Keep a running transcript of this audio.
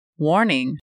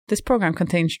Warning. This program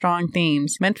contains strong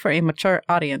themes meant for a mature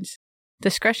audience.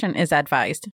 Discretion is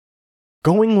advised.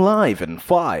 Going live in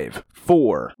 5,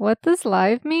 4. What does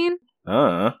live mean?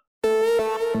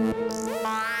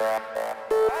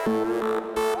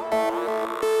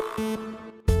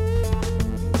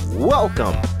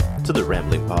 Welcome to the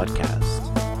Rambling Podcast.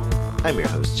 I'm your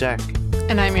host, Jack.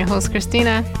 And I'm your host,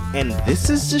 Christina. And this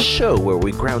is the show where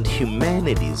we ground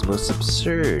humanity's most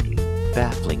absurd and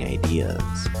baffling ideas.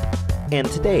 And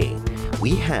today,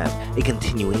 we have a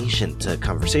continuation to a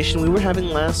conversation we were having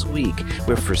last week,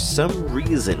 where for some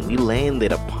reason we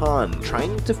landed upon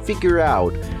trying to figure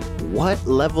out what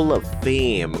level of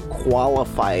fame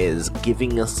qualifies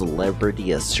giving a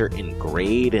celebrity a certain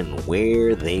grade and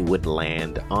where they would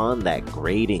land on that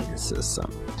grading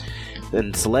system.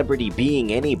 And celebrity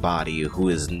being anybody who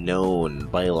is known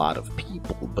by a lot of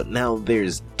people, but now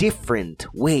there's different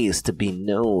ways to be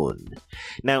known.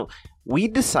 Now, we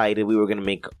decided we were going to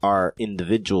make our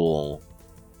individual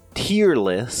tier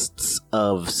lists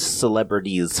of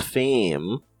celebrities'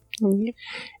 fame,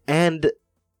 and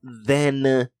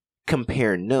then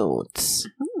compare notes.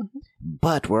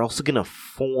 But we're also going to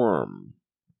form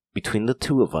between the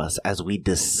two of us as we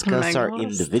discuss our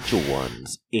individual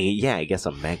ones. I guess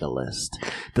a mega list.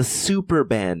 The super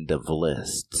band of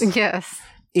lists. Yes.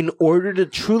 In order to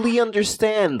truly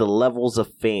understand the levels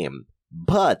of fame.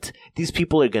 But these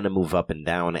people are going to move up and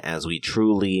down as we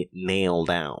truly nail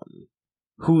down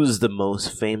who's the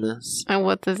most famous. And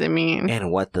what does it mean? And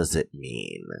what does it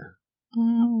mean?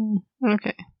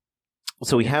 Okay.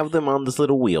 So we have them on this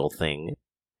little wheel thing.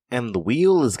 And the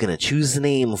wheel is going to choose a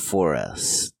name for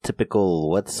us. Typical,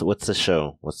 what's the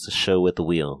show? What's the show with the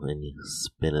wheel? And you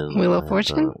spin it. Wheel of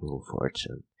Fortune? Wheel of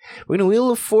Fortune. We're going to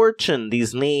Wheel of Fortune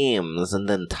these names and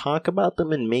then talk about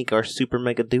them and make our super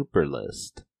mega duper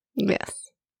list. Yes.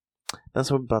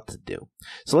 That's what we're about to do.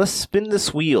 So let's spin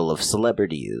this wheel of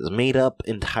celebrities made up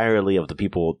entirely of the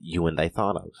people you and I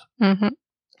thought of. Mm-hmm.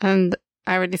 And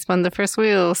I already spun the first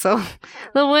wheel, so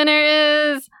the winner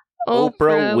is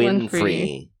Oprah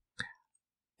Winfrey.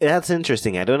 That's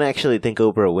interesting. I don't actually think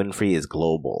Oprah Winfrey is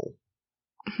global.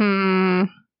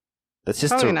 That's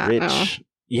just Probably a not, rich... no.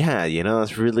 Yeah,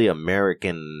 it's really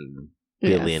American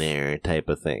billionaire type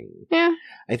of thing. Yeah.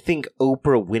 I think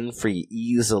Oprah Winfrey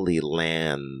easily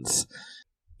lands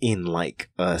in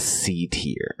like a C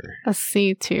tier. A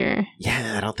C tier.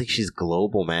 Yeah, I don't think she's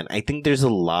global, man. I think there's a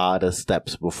lot of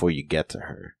steps before you get to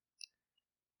her.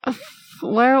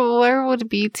 Where would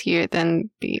B tier then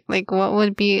be? Like, what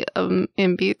would be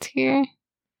in B tier?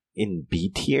 In B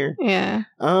tier? Yeah.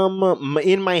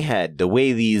 In my head, the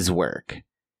way these work,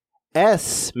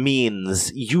 S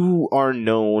means you are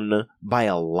known by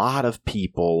a lot of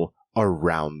people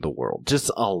around the world.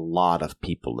 Just a lot of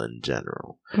people in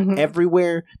general. Mm-hmm.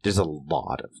 Everywhere, there's a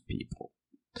lot of people.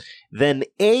 Then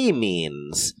A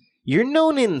means you're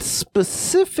known in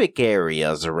specific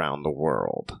areas around the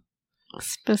world.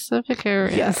 Specific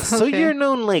areas. Yes. Okay. So you're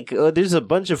known like, there's a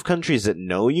bunch of countries that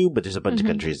know you, but there's a bunch of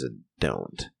countries that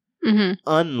don't. Mm-hmm.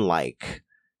 Unlike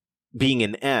being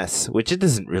an S, which it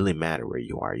doesn't really matter where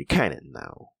you are. You kind of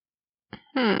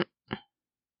know.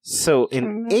 So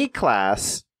in A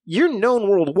class, you're known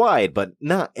worldwide, but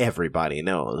not everybody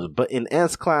knows. But in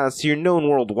S class, you're known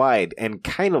worldwide, and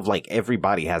kind of like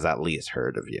everybody has at least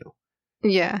heard of you.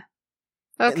 Yeah.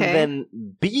 Okay. And then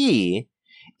B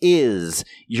is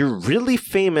you're really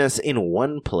famous in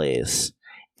one place,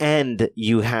 and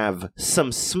you have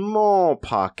some small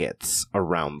pockets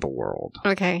around the world.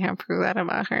 Okay, I can prove that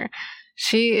about her.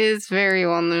 She is very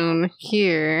well known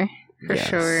here, for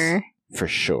sure. For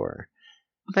sure.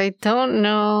 But I don't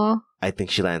know. I think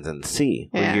she lands in C,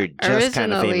 where you're just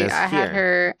kind of famous I here. had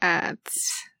her at,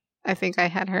 I think I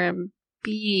had her in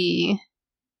B.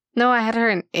 No, I had her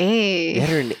in A. You had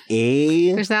her in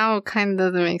A? Which now kind of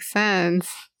doesn't make sense.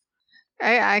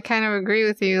 I kind of agree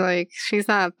with you, like, she's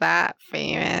not that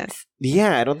famous.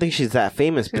 Yeah, I don't think she's that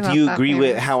famous, but do you agree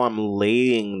with how I'm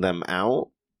laying them out?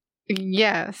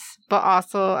 Yes, but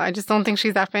also, I just don't think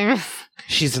she's that famous.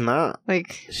 She's not.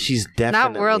 Like, she's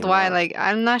definitely not worldwide. not. Like,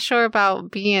 I'm not sure about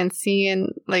B and C and,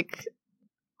 like,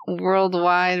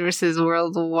 worldwide versus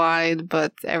worldwide,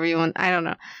 but everyone, I don't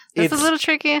know. It's a little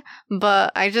tricky,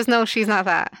 but I just know she's not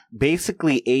that.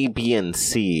 Basically, A, B, and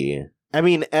C. I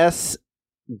mean, S,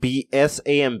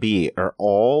 A, and B are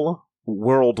all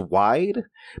worldwide,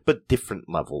 but different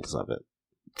levels of it.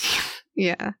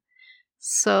 Yeah.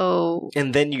 So...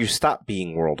 And then you stop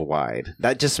being worldwide.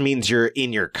 That just means you're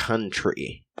in your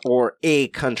country. Or a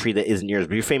country that isn't yours,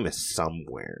 but you're famous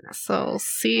somewhere. So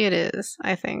C it is,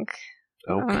 I think.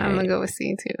 Okay. I'm going to go with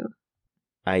C too.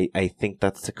 I think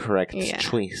that's the correct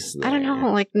choice there. I don't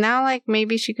know. Like, now, like,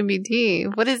 maybe she could be D.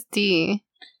 What is D?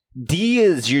 D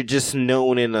is you're just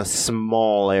known in a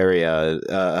small area,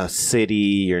 a city.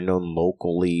 You're known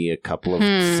locally, a couple of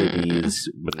cities,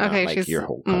 but not like she's your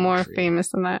whole country. More famous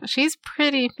than that. She's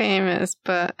pretty famous,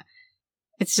 but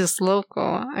it's just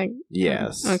local.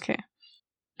 Yes. Okay.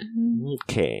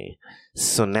 Okay.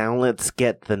 So now let's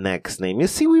get the next name. You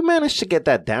see, we managed to get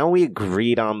that down. We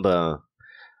agreed on the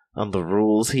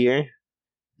rules here.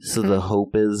 So the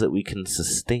hope is that we can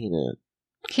sustain it.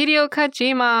 Hideo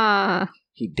Kojima.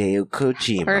 Hideo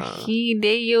Kojima. Or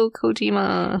Hideo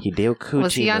Kojima. Hideo Kojima.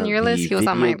 Was he on your list? He was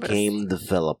on my list. Game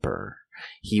developer.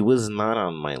 He was not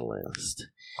on my list.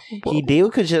 Whoa.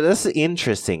 Hideo Kojima, that's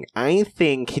interesting. I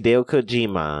think Hideo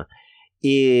Kojima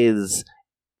is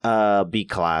a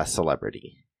B-class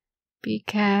celebrity.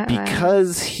 B-class.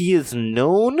 Because he is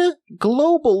known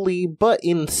globally, but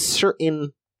in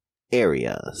certain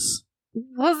areas.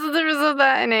 What's the difference of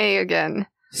that and A again?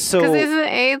 So, because isn't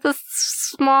A the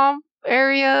small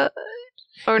area?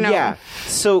 Or no? Yeah.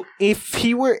 So if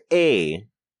he were A,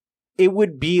 it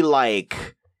would be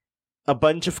like a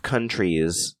bunch of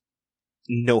countries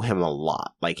know him a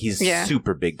lot. Like he's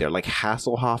super big there. Like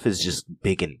Hasselhoff is just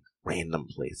big in random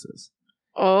places.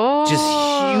 Oh, just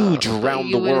huge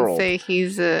around the world. You wouldn't say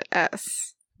he's a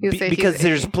S. Because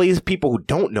there's people who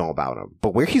don't know about him.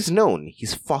 But where he's known,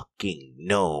 he's fucking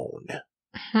known.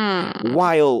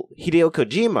 While Hideo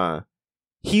Kojima,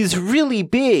 he's really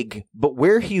big, but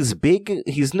where he's big,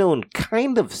 he's known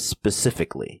kind of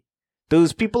specifically.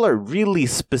 Those people are really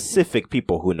specific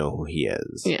people who know who he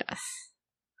is. Yes.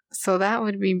 So that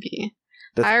would be B.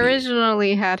 That's I B.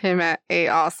 originally had him at A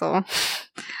also.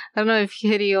 I don't know if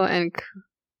Hideo and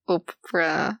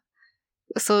Oprah.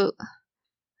 So,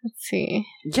 let's see.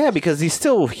 Yeah, because he's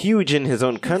still huge in his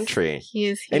own country. He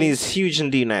is huge. And he's huge in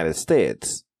the United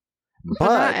States. But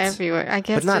not everywhere. I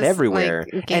guess. But not everywhere.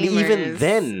 Like, and even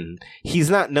then,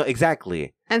 he's not. No,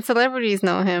 exactly. And celebrities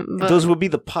know him. But those would be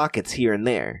the pockets here and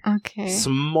there. Okay.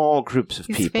 Small groups of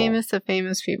people. He's famous to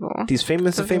famous people. He's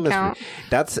famous to famous count.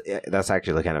 That's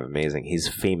actually kind of amazing. He's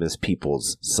famous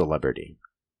people's celebrity.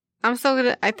 I'm so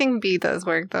good. I think B does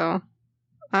work though.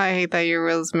 I hate that your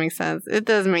rules make sense. It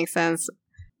does make sense.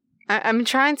 I'm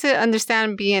trying to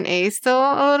understand B and A still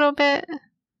a little bit,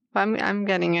 but I'm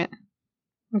getting it.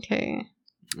 Okay.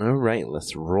 All right,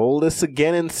 let's roll this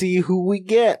again and see who we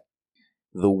get.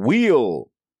 The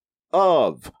Wheel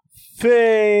of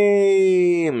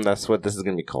Fame. That's what this is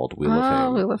going to be called. Wheel of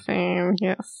Fame. Wheel of Fame.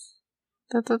 Yes.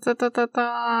 Da, da, da, da, da,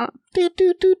 da.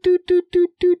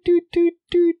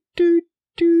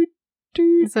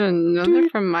 Is it another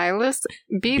from my list?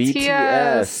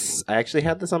 BTS. I actually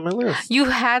had this on my list. You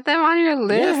had them on your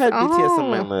list? Yeah, I had BTS on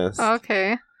my list.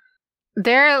 Okay.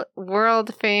 They're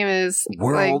world famous.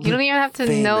 Like, you don't even have to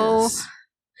know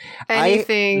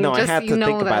anything. I had to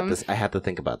think about this. I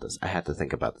had to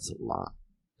think about this a lot.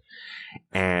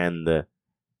 And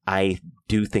I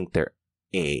do think they're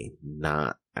A,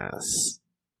 not S.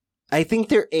 I think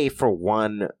they're A for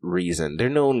one reason. They're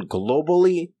known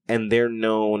globally and they're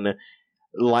known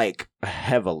like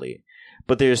heavily.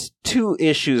 But there's two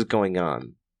issues going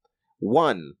on.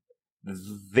 One,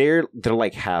 they're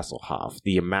like Hasselhoff.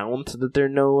 The amount that they're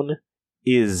known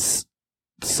is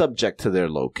subject to their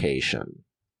location.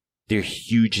 They're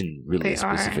huge in really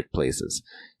specific places.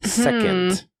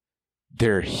 Second,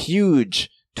 they're huge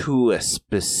to a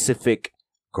specific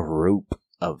group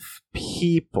of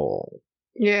people.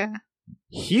 Yeah.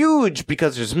 Huge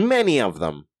because there's many of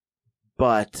them.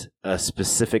 But a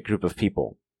specific group of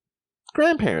people.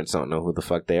 Grandparents don't know who the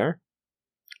fuck they are.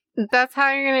 That's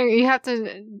how you have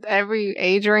to every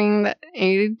age ring.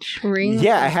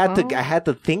 Yeah, I had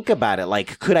to think about it.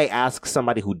 Like, could I ask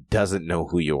somebody who doesn't know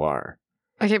who you are?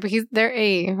 Okay, but they're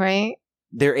A, right?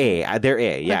 They're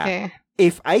A, yeah. Okay.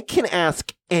 If I can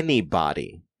ask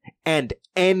anybody, and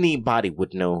anybody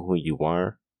would know who you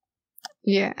are,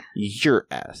 yeah, you're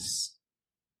S.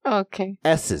 Okay.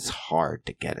 S is hard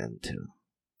to get into.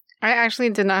 I actually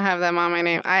did not have them on my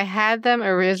name. I had them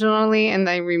originally, and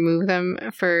I removed them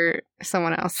for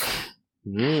someone else.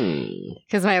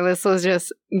 Because my list was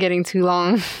just getting too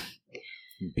long.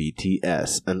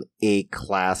 BTS, an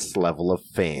A-class level of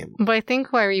fame. But I think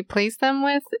who I replaced them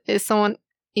with is someone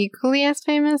equally as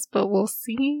famous, but we'll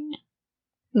see.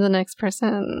 The next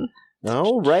person.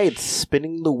 All right,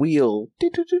 spinning the wheel.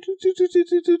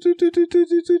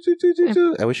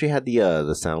 I wish we had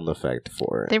the sound effect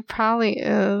for it. There probably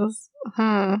is.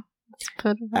 Let's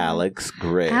put it Alex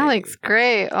Gray. Alex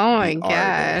Gray. Oh my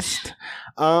gosh.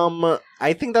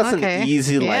 I think that's an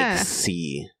easy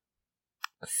C.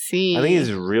 C. I think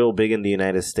he's real big in the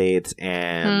United States,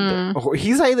 and or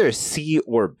he's either C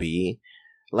or B,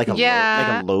 like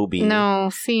a low B.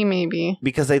 No, C maybe.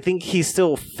 Because I think he's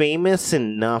still famous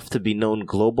enough to be known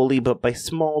globally, but by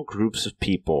small groups of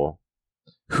people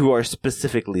who are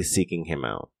specifically seeking him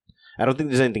out. I don't think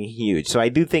there's anything huge. So I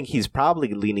do think he's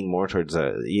probably leaning more towards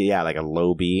like a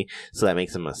low B. So that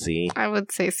makes him a C. I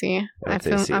would say C.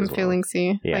 I'm feeling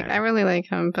C. Yeah. Like, I really like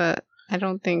him, but I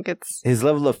don't think it's... His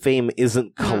level of fame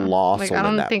isn't colossal. Like, I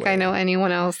don't think I know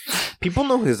anyone else. People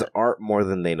know his art more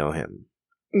than they know him.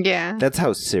 Yeah. That's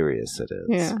how serious it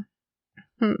is.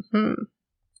 Yeah.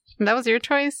 That was your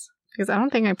choice? Because I don't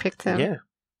think I picked him. Yeah.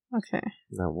 Okay.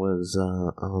 That was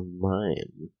on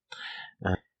mine.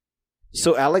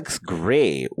 So Alex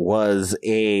Gray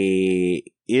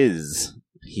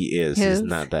he's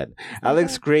not dead.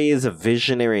 Alex Gray is a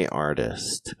visionary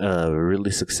artist, a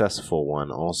really successful one.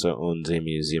 Also owns a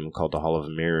museum called the Hall of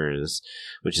Mirrors,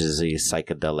 which is a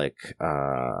psychedelic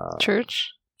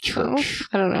church. Oh,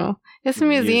 I don't know. It's a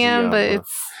museum, but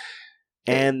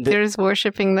there's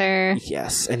worshipping there.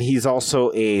 Yes, and he's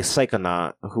also a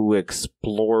psychonaut who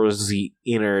explores the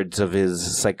innards of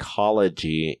his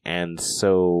psychology, and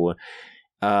so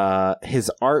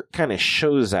his art kind of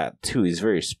shows that too. He's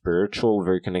very spiritual,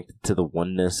 very connected to the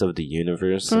oneness of the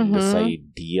universe and this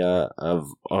idea of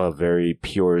a very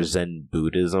pure Zen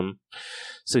Buddhism.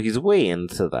 So he's way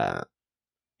into that.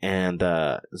 And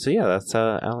so yeah, that's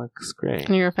Alex Gray.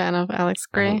 And you're a fan of Alex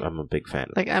Gray? I'm a big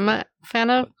fan. Like, I'm a fan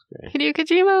of Hideo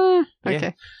Kojima. Okay.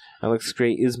 Yeah. Alex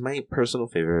Gray is my personal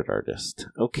favorite artist.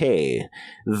 Okay,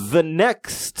 the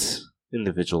next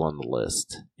individual on the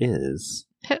list is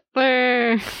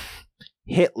Hitler.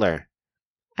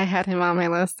 I had him on my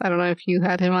list. I don't know if you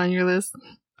had him on your list.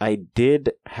 I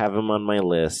did have him on my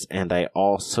list, and I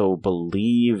also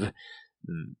believe...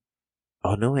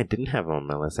 Oh, no, I didn't have him on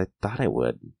my list. I thought I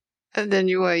would. And then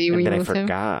you and then I him?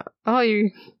 forgot. Oh,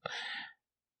 you...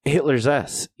 Hitler's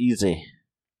S. Easy.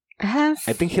 S?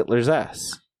 I think Hitler's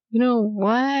S. You know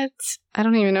what? I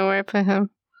don't even know where I put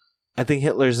him. I think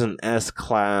Hitler's an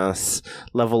S-class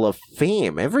level of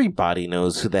fame. Everybody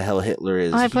knows who the hell Hitler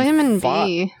is. Oh, I put him in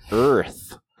B.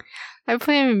 Earth. I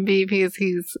put him in B because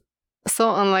he's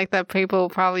so unlike that people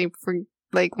probably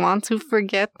want to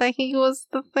forget that he was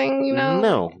the thing, you know?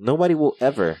 No, nobody will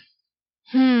ever.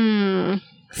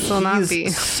 So not B.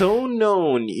 He's so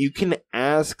known, you can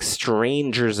ask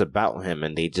strangers about him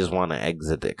and they just want to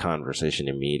exit the conversation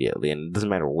immediately, and it doesn't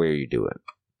matter where you do it.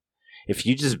 If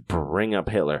you just bring up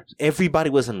Hitler, everybody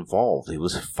was involved. He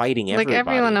was fighting everybody. Like,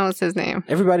 everyone knows his name.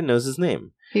 Everybody knows his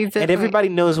name. And everybody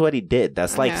knows what he did.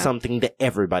 That's like something that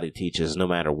everybody teaches, no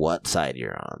matter what side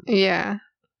you're on. Yeah.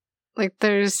 Like,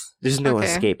 there's no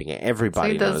escaping it.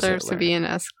 Everybody knows Hitler. He deserves to be an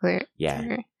S-clear.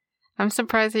 Yeah. I'm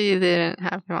surprised that you didn't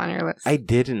have him on your list. I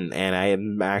didn't, and I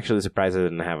am actually surprised I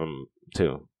didn't have him,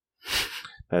 too.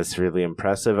 That's really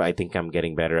impressive. I think I'm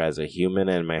getting better as a human,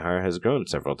 and my heart has grown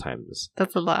several times.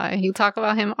 That's a lie. You talk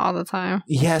about him all the time.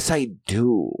 Yes, I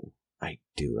do. I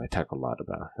talk a lot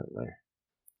about Hitler.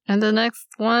 And the next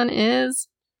one is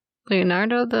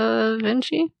Leonardo da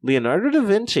Vinci. Leonardo da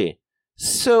Vinci.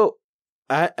 So,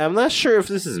 I'm not sure if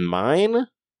this is mine,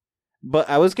 but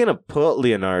I was going to put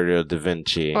Leonardo da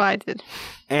Vinci. Well, I did.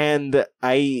 And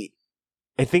I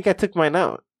think I took mine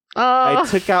out. Oh. I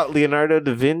took out Leonardo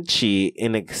da Vinci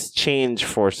in exchange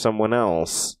for someone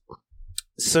else.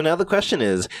 So now the question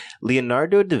is,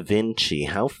 Leonardo da Vinci,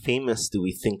 how famous do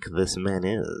we think this man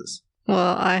is?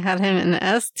 Well, I had him in the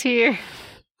S tier.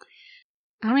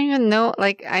 I don't even know.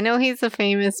 Like, I know he's a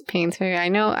famous painter.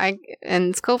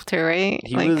 And sculptor, right?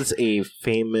 He was a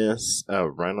famous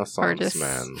Renaissance artist.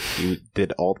 Man. He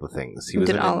did all the things. He was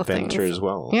an inventor as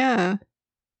well. Yeah.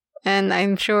 And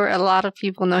I'm sure a lot of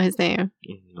people know his name.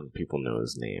 People know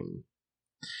his name.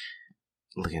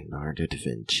 Leonardo da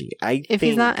Vinci. If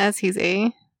he's not S, he's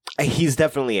A? He's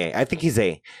definitely A. I think he's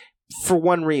A. For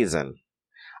one reason.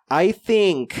 I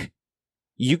think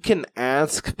you can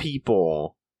ask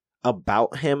people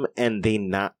about him and they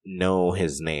not know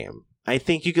his name. I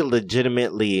think you could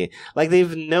legitimately, like,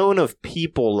 they've known of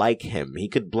people like him. He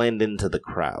could blend into the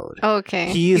crowd.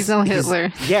 Okay. He's no Hitler.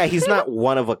 He's not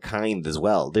one of a kind as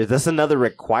well. That's another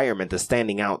requirement to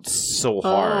standing out so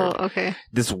hard. Oh, okay.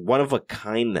 This one of a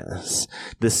kindness.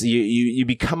 This you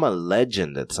become a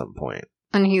legend at some point.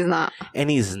 And he's not.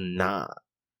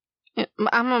 I'm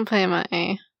gonna play him at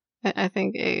A. I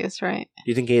think A is right.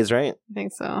 You think A is right? I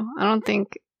think so. I don't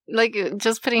think, like,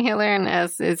 just putting Hitler in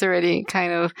S is already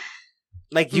kind of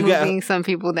like you moving some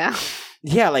people down.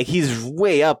 Yeah, like he's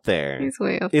way up there. He's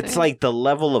way up there. It's like the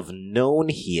level of known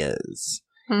he is.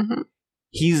 Mm-hmm.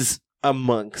 He's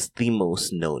amongst the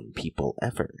most known people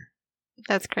ever.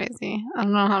 That's crazy. I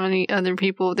don't know how many other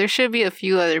people. There should be a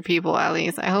few other people at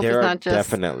least. I hope There it's are not just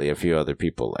definitely a few other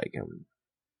people like him.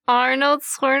 Arnold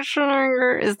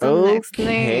Schwarzenegger is the next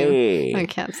name. I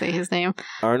can't say his name.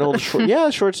 Arnold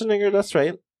Schwarzenegger, that's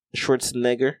right.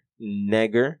 Schwarzenegger.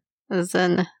 Negger.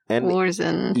 Zen.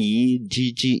 Warzen.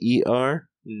 Egger.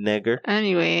 Negger.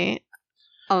 Anyway,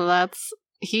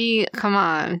 come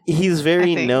on. He's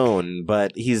very known,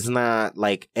 but he's not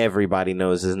like everybody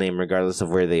knows his name regardless of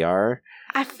where they are.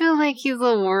 I feel like he's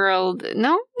a world.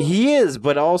 No? He is,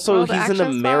 but also World he's an action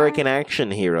American star?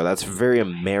 action hero. That's a very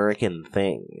American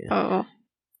thing. Oh.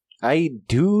 I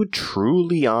do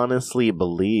truly, honestly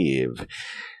believe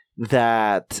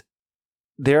that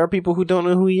there are people who don't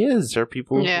know who he is. There are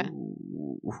people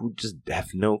who just have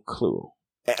no clue.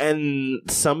 And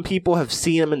some people have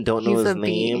seen him and don't know his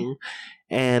name.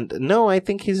 And no, I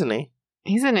think he's an A.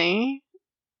 He's an A?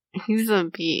 He's a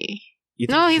B.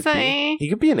 No, he's an A. He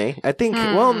could be an A. I think.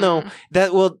 Well, no.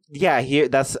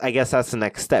 I guess that's the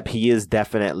next step. He is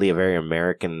definitely a very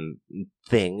American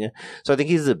thing. So I think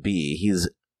he's a B. He's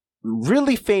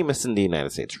really famous in the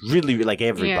United States. Really, like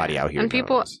everybody out here. And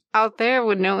people out there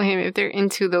would know him if they're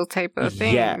into those type of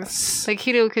things. Yes. Like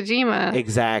Hideo Kojima.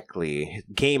 Exactly.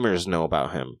 Gamers know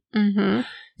about him. Mm-hmm.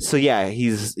 So yeah,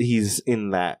 he's in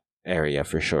that area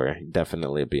for sure.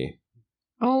 Definitely a B.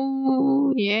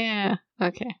 Oh, yeah.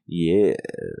 Okay.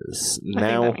 Yes.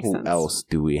 Now, who else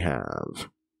do we have?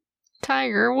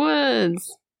 Tiger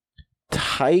Woods.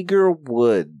 Tiger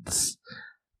Woods.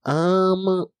 That's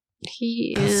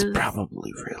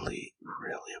probably really,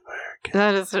 really American.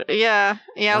 That is, yeah.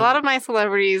 A lot of my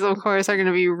celebrities, of course, are going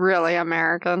to be really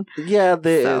American. Yeah,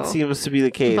 it seems to be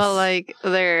the case. But, like,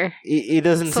 they're it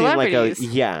doesn't seem like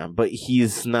but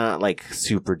he's not, like,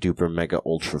 super duper mega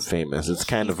ultra famous. It's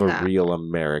kind of a real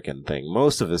American thing.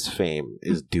 Most of his fame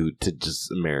is due to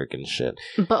just American shit.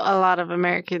 But a lot of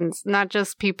Americans, not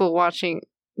just people watching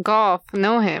golf,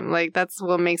 know him. Like, that's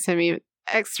what makes him even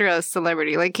extra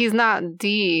celebrity. Like, he's not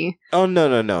D. Oh,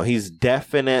 no. He's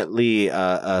definitely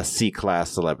a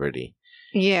C-class celebrity.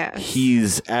 Yeah.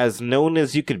 He's as known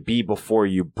as you could be before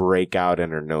you break out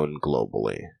and are known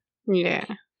globally. Yeah.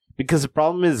 Because the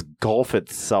problem is golf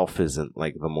itself isn't,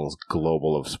 like, the most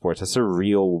global of sports. It's a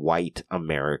real white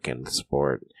American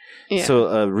sport. Yeah. So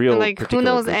a real, like, who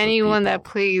knows anyone that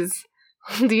plays?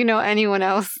 Do you know anyone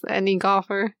else? Any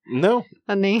golfer? No.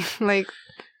 A name? Like...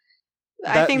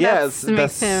 I think that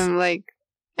makes him, like,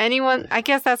 anyone... I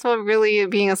guess that's what really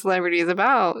being a celebrity is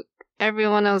about.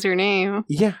 Everyone knows your name.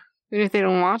 Yeah. Even if they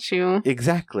don't watch you.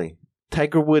 Exactly.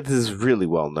 Tiger Woods is really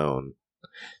well known.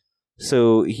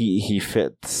 So he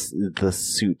fits the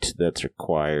suit that's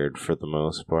required for the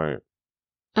most part.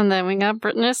 And then we got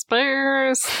Britney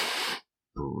Spears.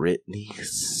 Britney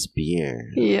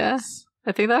Spears. Yeah.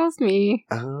 I think that was me.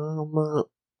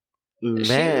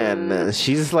 Man,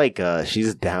 she's like,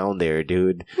 she's down there,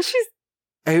 dude. She's...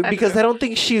 Because I don't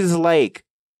think she's like...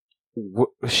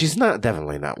 she's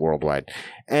definitely not worldwide.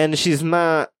 And she's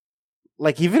not...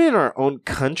 Like, even in our own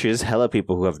country, there's hella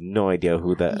people who have no idea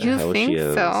who the hell she is. You think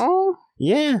so?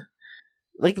 Yeah.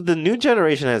 Like, the new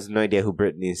generation has no idea who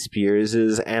Britney Spears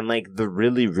is, and, like, the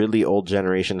really, really old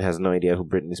generation has no idea who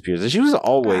Britney Spears is. She was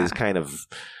always kind of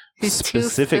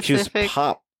specific. She was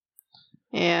pop.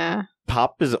 Yeah.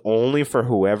 Pop is only for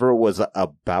whoever was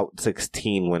about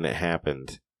 16 when it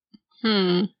happened.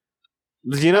 You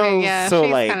know, yeah, so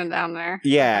she's like kind of down there.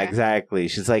 Yeah, okay. Exactly.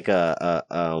 She's like a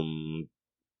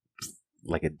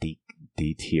D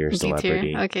tier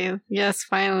celebrity. Okay, yes,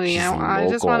 finally. I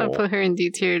just want to put her in D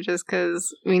tier just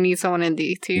because we need someone in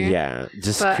D tier. Yeah,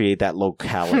 just create that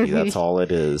locality. That's all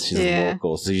it is. She's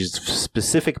local. So she's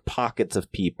specific pockets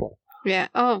of people. Yeah.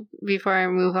 Oh, before I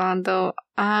move on, though,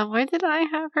 where did I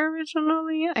have her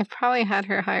originally? I probably had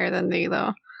her higher than D,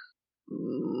 though.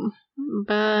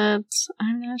 But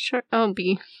I'm not sure. Oh,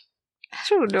 B. I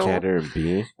don't know. Get her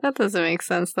B? That doesn't make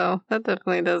sense, though. That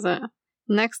definitely doesn't.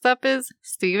 Next up is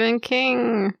Stephen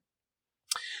King.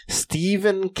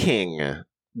 Stephen King.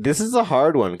 This is a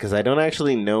hard one because I don't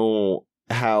actually know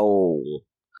how,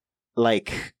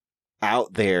 like,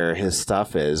 out there his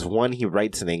stuff is. One, he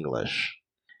writes in English.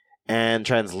 And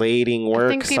translating work. I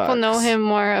think people know him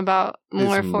more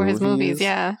for his movies,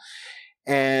 yeah.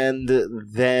 And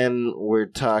then we're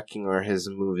talking, are his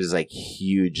movies like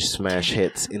huge smash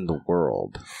hits in the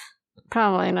world?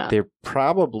 Probably not. They're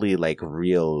probably like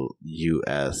real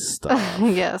US stuff.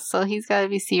 Yeah, so he's got to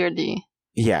be C or D.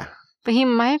 Yeah. But he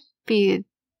might be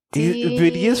But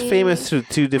he is famous through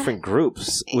two different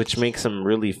groups, which makes him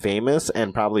really famous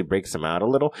and probably breaks him out a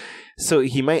little. So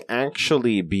he might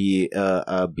actually be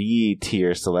a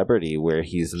B-tier celebrity where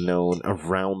he's known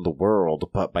around the world,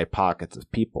 but by pockets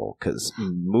of people. Because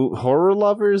horror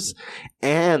lovers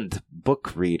and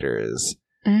book readers.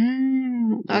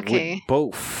 Okay.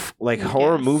 Both. Like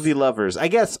horror movie lovers. I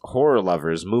guess horror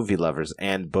lovers, movie lovers,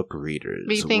 and book readers.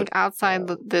 But you think outside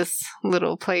this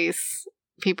little place,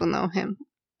 people know him?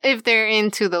 If they're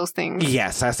into those things.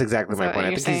 Yes, that's exactly my point.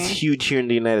 I think he's huge here in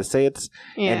the United States,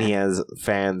 and he has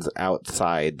fans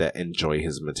outside that enjoy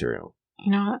his material.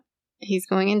 You know what? He's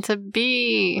going into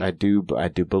B. I do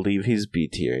believe he's B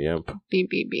tier, yep.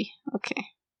 B. Okay.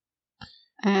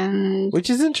 And which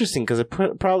is interesting, because I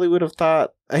probably would have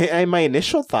thought... my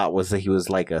initial thought was that he was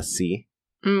like a C.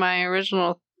 My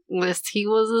original list, he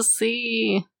was a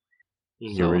C.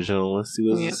 The original list, he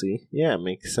was a C. Yeah, it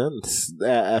makes sense.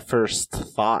 At first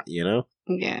thought, you know?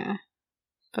 Yeah.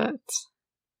 But...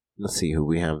 let's see who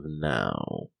we have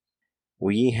now.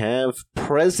 We have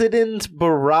President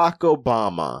Barack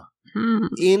Obama.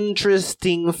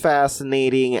 Interesting,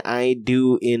 fascinating. I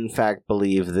do, in fact,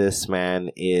 believe this man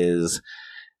is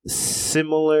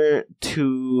similar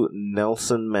to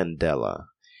Nelson Mandela.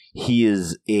 He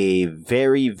is a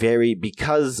very, very,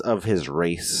 because of his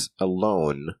race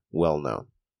alone, well known.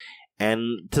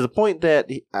 And to the point that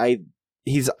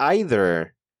he's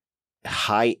either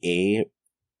high A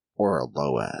or a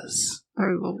low S.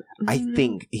 I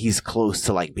think he's close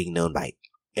to like being known by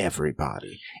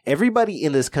everybody. Everybody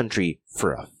in this country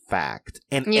for a fact.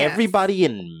 And everybody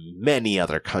in many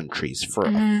other countries for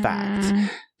a fact.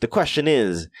 The question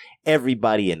is,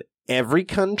 everybody in every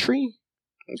country?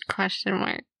 Question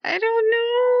mark. I don't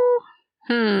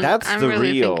know. That's I'm the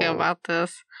really real. thinking about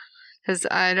this because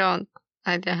I don't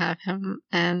have him,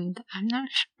 and I'm not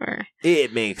sure.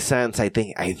 It makes sense. I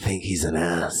think he's an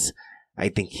ass. I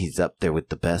think he's up there with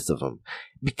the best of them,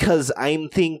 because I'm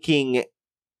thinking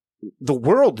the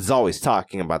world is always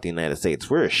talking about the United States.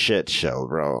 We're a shit show,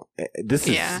 bro. This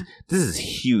is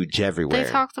huge everywhere. They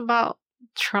talked about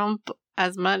Trump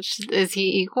as much. Is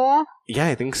he equal? Yeah,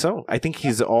 I think so. I think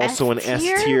he's also an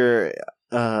S-tier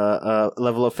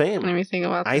level of fame. Let me think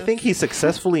about this. I think he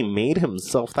successfully made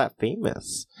himself that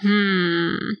famous.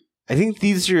 I think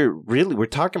these are really, we're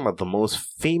talking about the most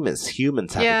famous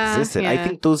humans have existed. I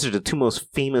think those are the two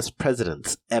most famous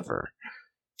presidents ever.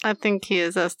 I think he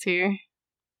is S-tier.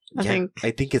 I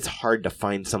think it's hard to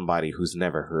find somebody who's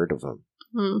never heard of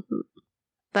him.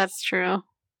 That's true.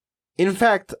 In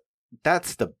fact,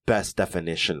 that's the best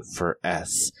definition for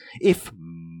S. If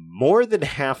more than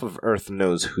half of Earth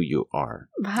knows who you are,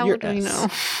 how would we know?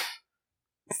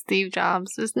 Steve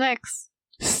Jobs is next.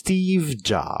 Steve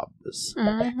Jobs.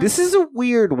 This is a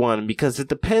weird one because it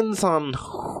depends on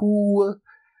who.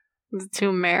 Is it too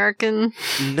American?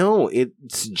 No,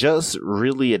 it's just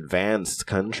really advanced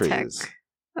countries. Tech.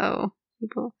 Oh,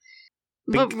 people.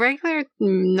 But regular,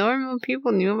 normal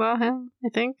people knew about him, I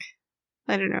think.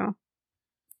 I don't know.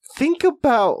 Think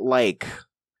about, like,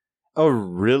 a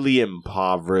really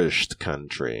impoverished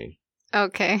country.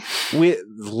 Okay. With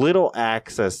little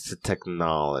access to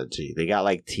technology. They got,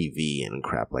 like, TV and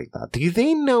crap like that. Do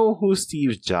they know who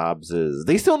Steve Jobs is?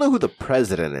 They still know who the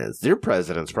president is. Their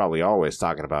president's probably always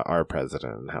talking about our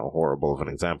president and how horrible of an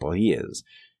example he is.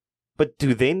 But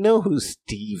do they know who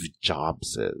Steve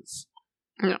Jobs is?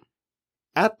 No.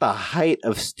 At the height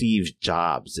of Steve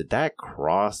Jobs, did that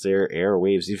cross their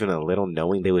airwaves even a little,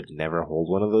 knowing they would never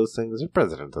hold one of those things? The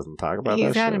president doesn't talk about that.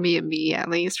 He's got to be a B at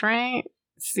least, right?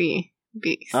 C.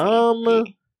 B. C,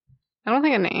 B. I don't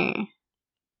think an A.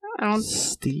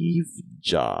 Steve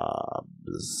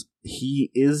Jobs.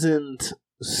 He isn't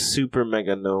super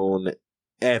mega known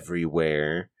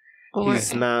everywhere.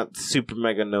 He's not super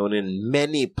mega known in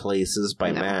many places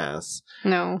by mass.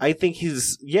 No. I think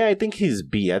he's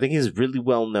B. I think he's really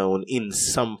well known in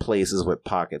some places with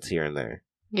pockets here and there.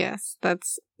 Yes,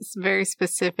 it's very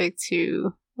specific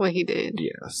to what he did.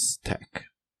 Yes, tech.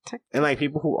 And like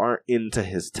people who aren't into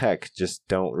his tech just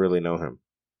don't really know him.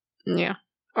 Yeah.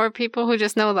 Or people who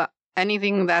just know that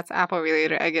anything that's Apple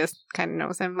related, I guess, kind of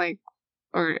knows him, like,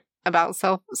 or about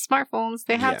smartphones.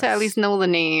 They have to at least know the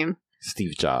name.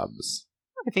 Steve Jobs.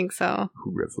 I think so.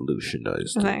 Who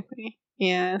revolutionized Exactly.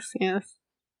 Yes.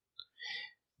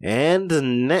 And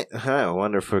I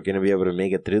wonder if we're going to be able to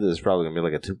make it through this. Probably going to be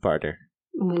like a two-parter.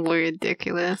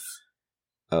 Ridiculous.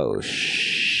 Oh,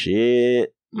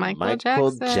 shit.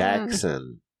 Michael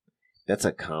Jackson. That's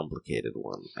a complicated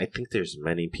one. I think there's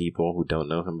many people who don't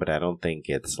know him, but I don't think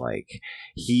it's like...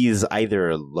 He's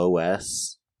either a low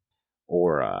S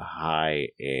or a high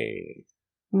A.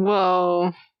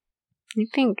 Whoa. You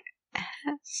think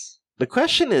S? The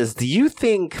question is, do you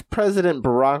think President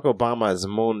Barack Obama is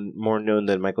more known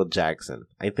than Michael Jackson?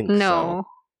 I think so. No.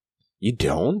 You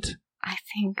don't? I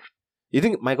think You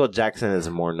think Michael Jackson is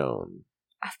more known?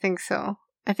 so.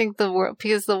 I think the world,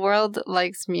 because the world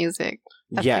likes music.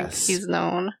 I think he's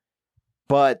known.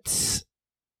 But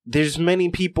there's many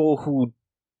people who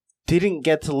didn't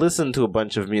get to listen to a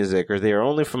bunch of music, or they are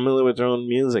only familiar with their own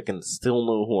music and still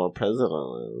know who our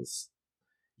president is.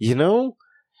 You know?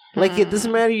 Like, it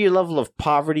doesn't matter your level of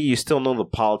poverty, you still know the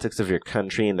politics of your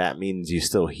country, and that means you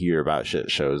still hear about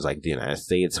shit shows like the United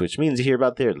States, which means you hear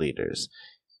about their leaders.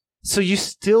 So you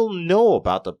still know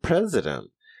about the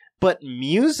president. But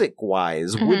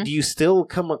music-wise, would you still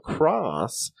come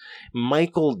across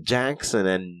Michael Jackson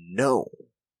and know?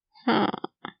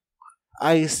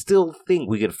 I still think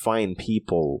we could find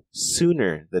people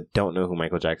sooner that don't know who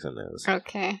Michael Jackson is.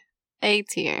 Okay. A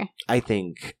tier. I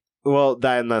think... Well,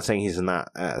 I'm not saying he's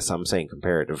not S. I'm saying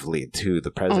comparatively to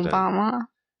the president. Obama.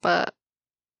 But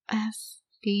S,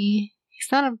 B...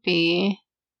 He's not a B.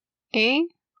 A?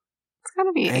 It's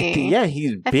gotta be A.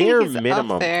 He's bare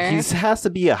minimum. He has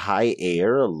to be a high A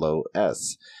or a low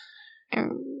S.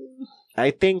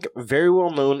 I think very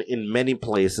well known in many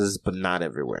places, but not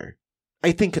everywhere.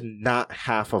 I think not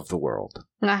half of the world.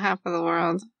 Not half of the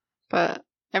world. But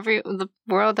the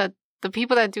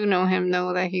people that do know him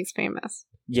know that he's famous.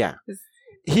 Yeah.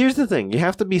 Here's the thing. You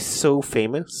have to be so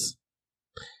famous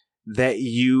that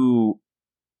you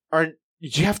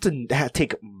have to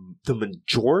take the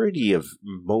majority of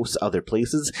most other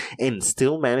places and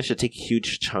still manage to take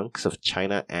huge chunks of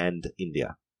China and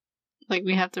India. Like,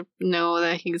 we have to know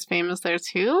that he's famous there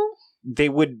too?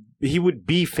 He would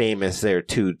be famous there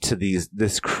too, to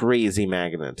this crazy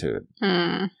magnitude.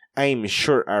 I'm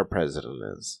sure our president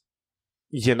is.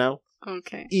 You know?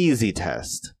 Okay. Easy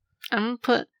test. I'm gonna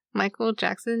put Michael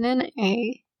Jackson in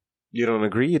A. You don't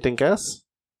agree? You think S?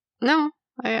 No,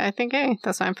 I think A.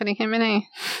 That's why I'm putting him in A.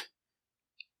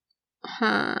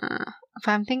 If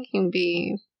I'm thinking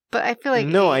B, but I feel like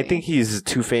no, A. I think he's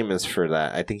too famous for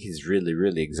that. I think he's really,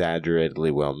 really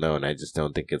exaggeratedly well known. I just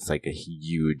don't think it's like a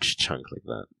huge chunk like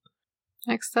that.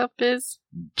 Next up is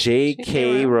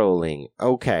J.K. Rowling.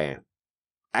 Okay.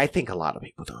 I think a lot of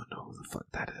people don't know who the fuck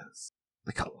that is.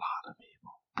 Like, a lot of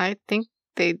people. I think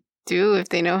they do if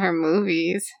they know her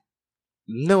movies.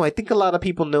 No, I think a lot of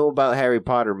people know about Harry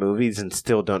Potter movies and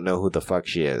still don't know who the fuck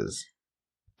she is.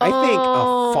 I think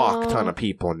a fuck ton of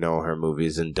people know her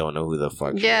movies and don't know who the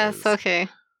fuck she is. Yes, okay.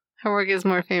 Her work is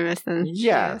more famous than she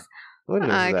is. What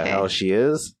knows the hell she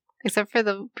is? Except for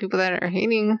the people that are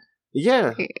hating.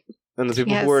 Yeah. And the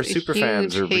people who are super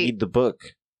fans or read the book.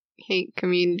 Hate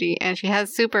community. And she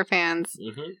has super fans.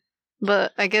 Mm-hmm.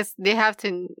 But I guess they have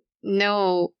to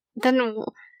know...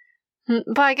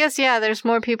 But I guess, there's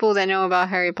more people that know about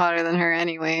Harry Potter than her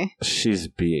anyway. She's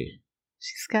B.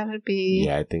 She's gotta be...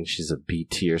 Yeah, I think she's a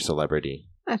B-tier celebrity.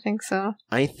 I think so.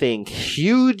 I think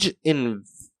huge in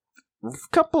a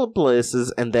couple of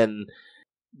places and then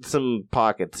some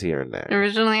pockets here and there.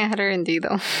 Originally, I had her in D,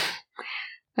 though.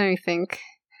 Let me think.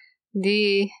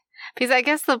 D... Because I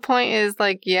guess the point is,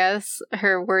 like, yes,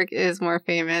 her work is more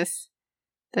famous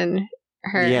than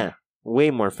her... Yeah.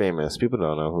 Way more famous. People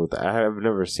don't know who I have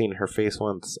never seen her face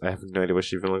once. I have no idea what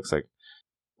she even looks like.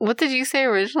 What did you say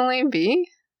originally? B?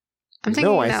 I'm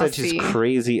thinking no, I said C. she's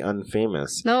crazy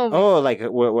unfamous. No. Oh, like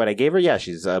what I gave her? Yeah,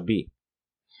 she's a B.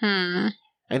 I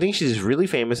think she's really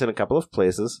famous in a couple of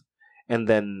places, and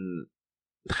then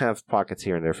have pockets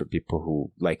here and there for people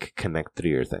who like connect through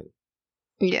your thing.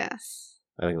 Yes.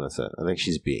 I think that's it. I think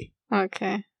she's B.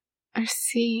 Okay. Or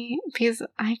C, because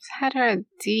I've had her at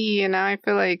D, and now I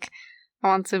feel like I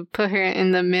want to put her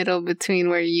in the middle between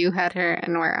where you had her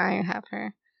and where I have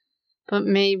her. But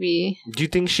maybe... Do you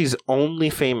think she's only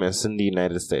famous in the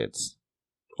United States?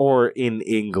 Or in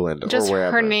England? Just or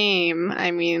wherever? Her name,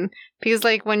 I mean. Because,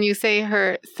 like, when you say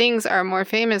her things are more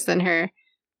famous than her,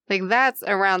 like, that's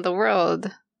around the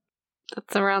world.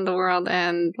 That's around the world,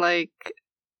 and, like,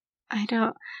 I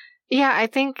don't... Yeah, I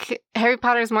think Harry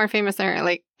Potter is more famous than her.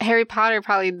 Like, Harry Potter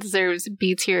probably deserves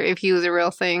B tier if he was a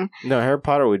real thing. No, Harry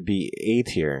Potter would be A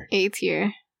tier. A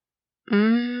tier.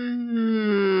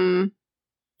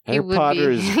 Harry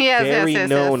Potter is very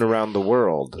known around the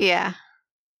world. Yeah.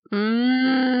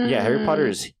 Yeah, Harry Potter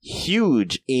is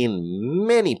huge in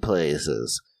many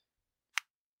places.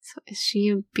 So is she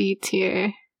a B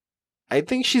tier? I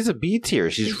think she's a B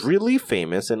tier. She's really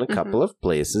famous in a couple of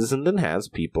places and then has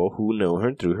people who know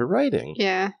her through her writing.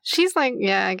 Yeah. She's like,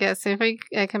 I guess if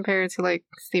I compare it to like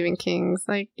Stephen King's,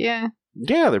 like, yeah.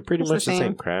 Yeah, they're pretty much the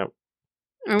same crap.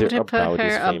 Or would I put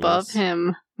her above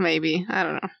him? Maybe. I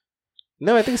don't know.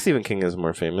 No, I think Stephen King is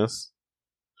more famous.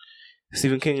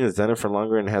 Stephen King has done it for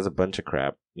longer and has a bunch of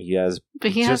crap. He has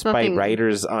by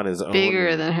writers on his own.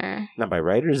 Bigger than her. Not by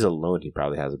writers alone, he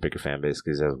probably has a bigger fan base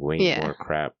because he has way more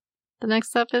crap. The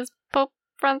next up is Pope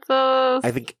Francis.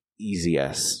 I think Easy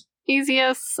S. Easy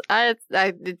S.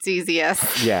 It's Easy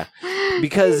S. Yeah.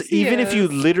 Because even if you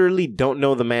literally don't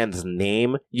know the man's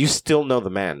name, you still know the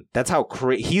man. That's how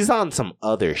he's on some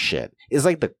other shit. It's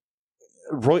like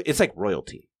it's like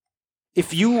royalty.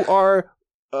 If you are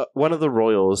one of the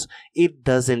royals, it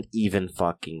doesn't even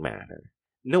fucking matter.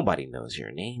 Nobody knows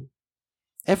your name.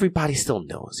 Everybody still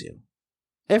knows you.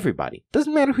 Everybody.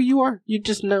 Doesn't matter who you are. You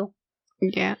just know.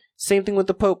 Yeah. Same thing with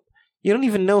the Pope. You don't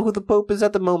even know who the Pope is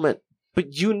at the moment.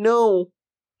 But you know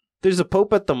there's a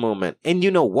Pope at the moment. And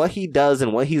you know what he does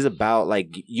and what he's about. Like,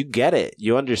 you get it.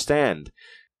 You understand.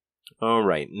 All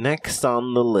right. Next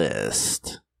on the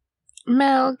list.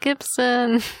 Mel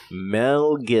Gibson.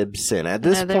 Mel Gibson. At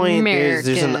this point, there's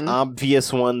an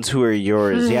obvious ones who are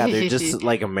yours. Yeah, they're just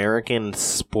like American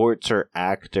sports or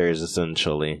actors,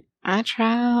 essentially. I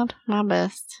tried my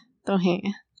best. Don't hate.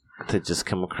 To just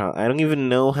come across. I don't even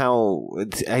know how.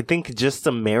 I think just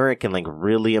American, like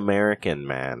really American,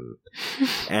 man.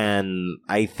 And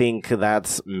I think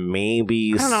that's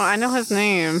maybe. I don't know. I know his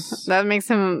name. That makes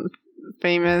him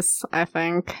famous, I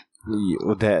think.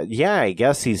 I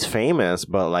guess he's famous,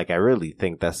 but like I really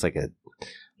think that's like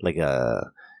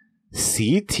a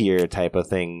C tier type of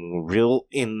thing, real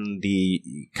in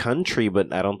the country,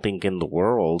 but I don't think in the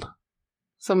world.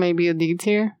 So maybe a D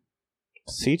tier?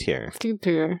 C tier. D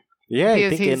tier. Yeah,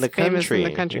 because I think in the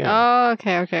country. Yeah. Oh,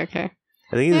 okay.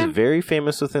 I think he's very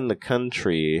famous within the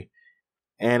country.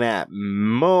 And at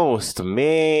most,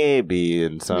 maybe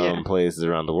in some places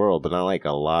around the world, but not like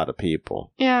a lot of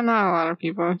people. Yeah, not a lot of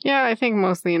people. Yeah, I think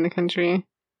mostly in the country.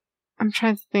 I'm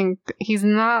trying to think. He's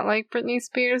not like Britney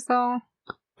Spears, though.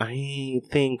 I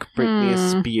think Britney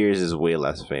Spears is way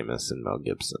less famous than Mel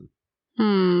Gibson.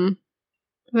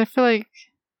 I feel like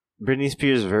Britney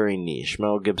Spears is very niche.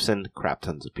 Mel Gibson, crap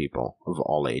tons of people of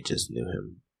all ages knew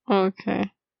him.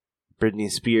 Okay. Britney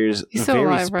Spears, he's still very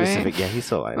alive, specific. Right? Yeah, he's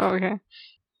still alive. Oh, okay.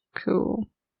 Cool.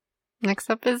 Next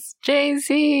up is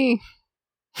Jay-Z.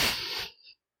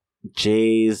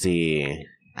 Jay-Z.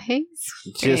 He's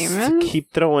just famous.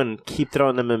 keep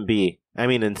throwing them in B. I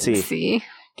mean in C. C.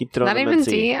 Keep throwing Not them even in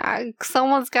C. D.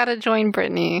 Someone's got to join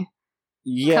Britney.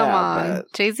 Yeah. Come on.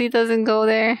 Jay-Z doesn't go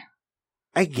there.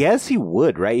 I guess he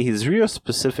would, right? He's real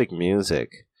specific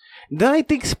music. Then I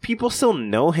think people still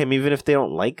know him even if they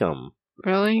don't like him.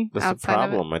 Really? That's Outside the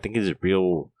problem. I think he's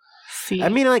real. C. I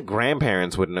mean, like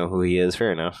grandparents would know who he is.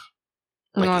 Fair enough.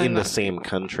 Like in the same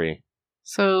country.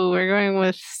 So we're going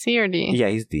with C or D? Yeah,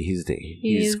 he's D.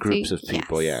 He's groups D. of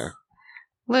people. Yes. Yeah.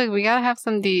 Look, we gotta have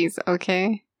some D's,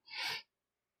 okay?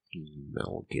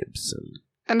 Mel Gibson.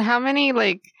 And how many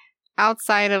like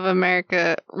outside of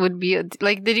America would be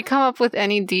like? Did you come up with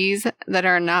any D's that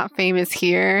are not famous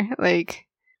here? Like.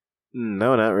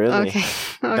 No, not really. Okay.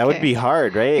 That would be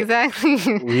hard, right? Exactly.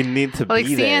 We need to like be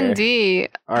C there. and D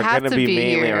are going to be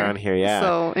mainly here. Around here, yeah.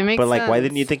 So it makes But like, sense. why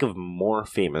didn't you think of more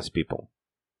famous people?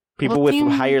 People with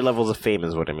higher levels of fame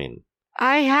is what I mean.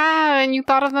 I have, and you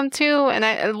thought of them too.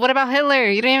 And what about Hitler?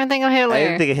 You didn't even think of Hitler. I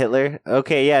didn't think of Hitler.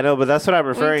 Okay, yeah, no, but that's what I'm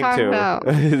referring to. About?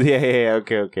 yeah,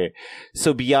 okay.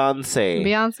 So Beyonce.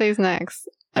 Beyonce's next.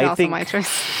 And I also think my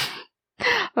choice.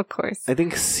 Of course. I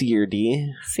think C or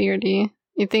D. C or D.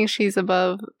 You think she's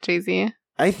above Jay-Z?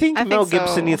 I think Mel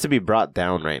Gibson so. needs to be brought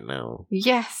down right now.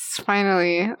 Yes,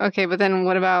 finally. Okay, but then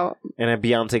what about... And then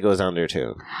Beyonce goes down there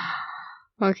too.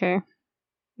 Okay.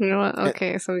 You know what?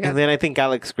 Okay, so we got... And then I think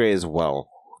Alex Gray as well.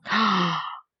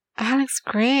 Alex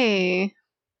Gray.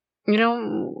 You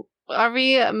know, are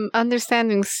we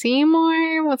understanding C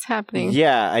more? What's happening?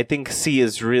 Yeah, I think C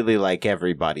is really like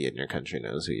everybody in your country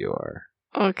knows who you are.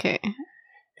 Okay.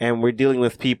 And we're dealing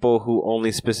with people who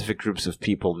only specific groups of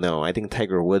people know. I think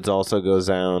Tiger Woods also goes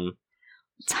down.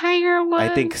 Tiger Woods? I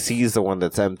think C is the one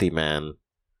that's empty, man.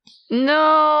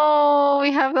 No,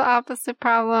 we have the opposite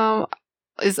problem.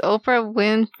 Is Oprah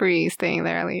Winfrey staying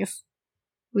there at least?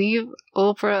 Leave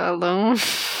Oprah alone?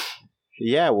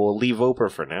 Yeah, we'll leave Oprah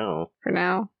for now. For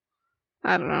now?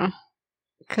 I don't know.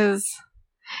 Because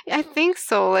I think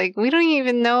so. Like, we don't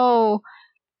even know...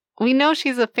 We know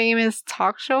she's a famous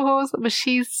talk show host, but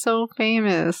she's so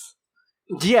famous.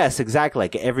 Yes, exactly.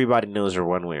 Like, everybody knows her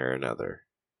one way or another.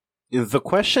 The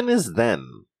question is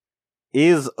then,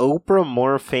 is Oprah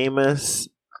more famous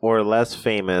or less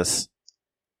famous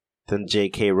than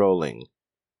J.K. Rowling?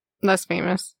 Less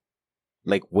famous.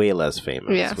 Like, way less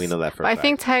famous. Yes. We know that for a fact. I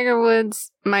think Tiger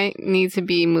Woods might need to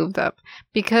be moved up.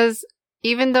 Because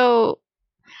even though...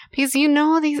 Because you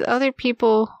know these other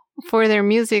people for their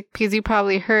music, because you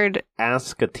probably heard.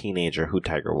 Ask a teenager who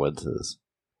Tiger Woods is.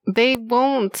 They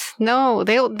won't know.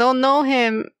 They'll know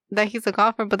him, that he's a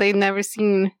golfer, but they've never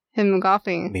seen him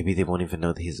golfing. Maybe they won't even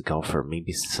know that he's a golfer.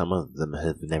 Maybe some of them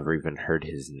have never even heard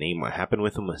his name. What happened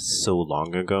with him was so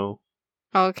long ago.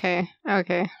 Okay.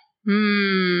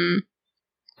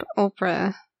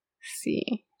 Oprah.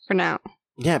 See. For now.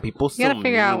 Yeah, people You still gotta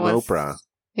figure out meme what's... Oprah.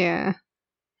 Yeah.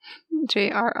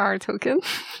 JRR token.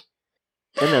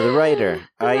 Another writer.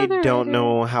 I Another don't writer.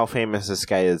 know how famous this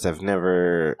guy is. I've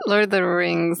never... Lord of the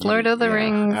Rings. Lord of the Yeah,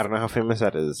 Rings. I don't know how famous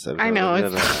that is. I know,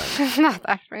 it's not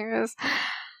that famous.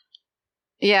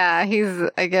 Yeah,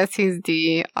 I guess he's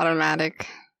D, automatic.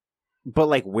 But,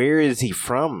 like, where is he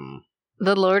from?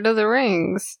 The Lord of the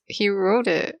Rings. He wrote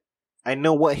it. I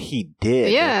know what he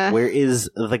did. Yeah. Where is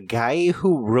the guy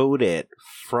who wrote it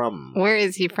from? Where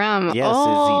is he from? Yes,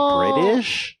 Oh, is he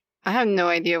British? I have no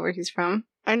idea where he's from.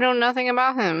 I know nothing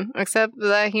about him, except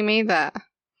that he made that.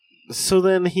 So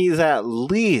then he's at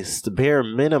least, bare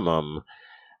minimum,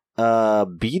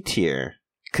 B tier.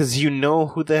 Because you know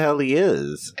who the hell he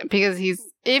is. Because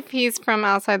if he's from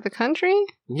outside the country?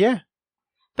 Yeah.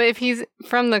 But if he's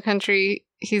from the country,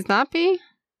 he's not B?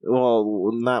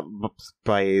 Well, not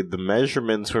by the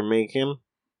measurements we're making.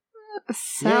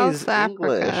 South he's Africa.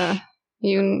 English.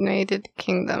 United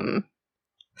Kingdom.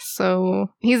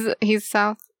 So, he's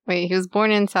South... Wait, he was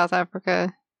born in South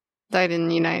Africa, died in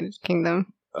the United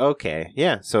Kingdom. Okay,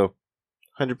 yeah, so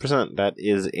 100%. That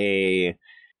is a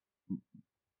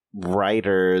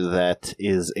writer that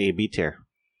is a B tier.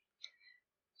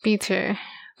 B tier,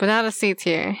 but not a C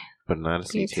tier. But not a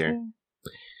C tier.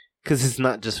 Because he's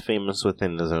not just famous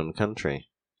within his own country.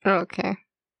 Okay.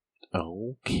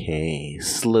 Okay,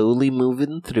 slowly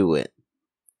moving through it.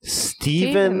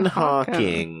 Stephen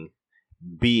Hawking.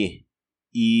 B.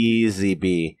 Easy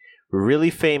B. Really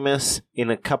famous in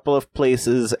a couple of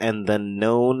places and then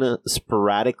known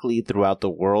sporadically throughout the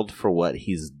world for what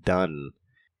he's done.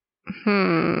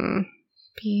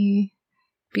 B.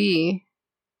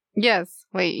 Yes.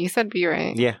 Wait, you said B,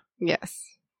 right? Yeah. Yes.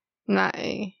 Not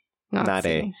A. Not C.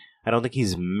 A. I don't think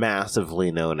he's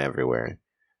massively known everywhere.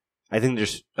 I think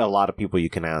there's a lot of people you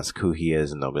can ask who he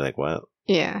is and they'll be like, what?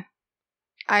 Yeah.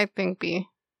 I think B.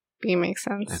 B makes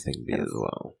sense. I think B as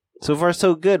well. So far,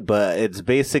 so good, but it's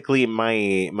basically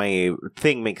my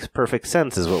thing makes perfect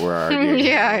sense is what we're arguing.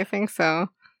 Yeah, I think so.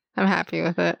 I'm happy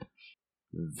with it.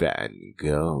 Van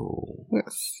Gogh.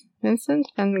 Yes.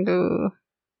 Vincent Van Gogh.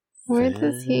 Where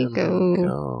does he go? Van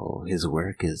Gogh. His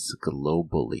work is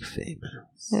globally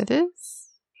famous. It is?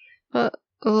 But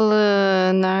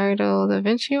Leonardo da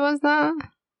Vinci was not?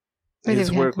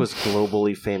 His work was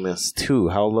globally famous too.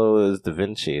 How low is Da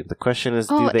Vinci? The question is,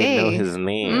 do they know his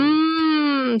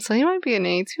name? So he might be an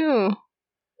A too.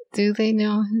 Do they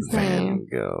know his name? Van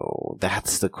Gogh.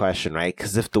 That's the question, right?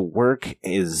 Because if the work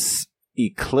is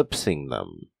eclipsing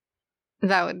them,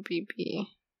 that would be B.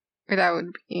 Or that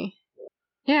would be...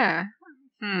 Yeah.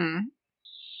 I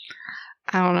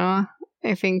don't know.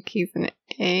 I think he's an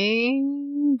A.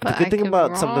 But the good thing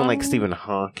about something like Stephen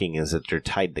Hawking is that they're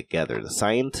tied together. The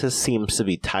scientist seems to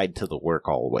be tied to the work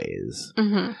always.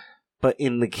 Mm-hmm. But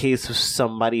in the case of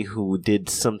somebody who did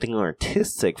something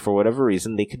artistic, for whatever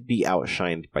reason, they could be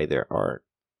outshined by their art.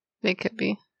 They could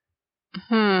be.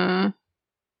 A.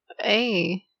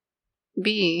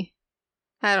 B.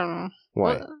 I don't know.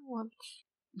 Why? What's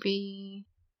B?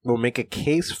 We'll make a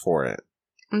case for it.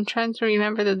 I'm trying to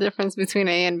remember the difference between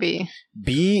A and B.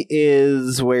 B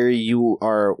is where you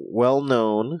are well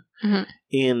known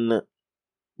in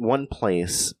one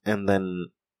place, and then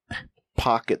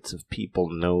pockets of people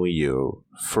know you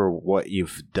for what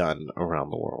you've done around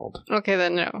the world. Okay,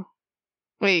 then no.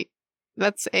 Wait,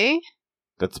 that's A?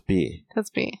 That's B. That's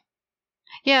B.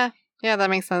 Yeah, that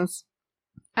makes sense.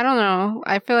 I don't know.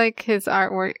 I feel like his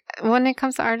artwork, when it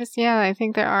comes to artists, yeah, I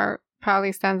think their art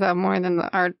probably stands out more than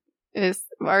the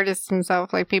artist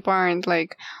himself. Like, people aren't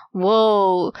like,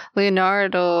 whoa,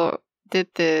 Leonardo did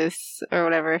this, or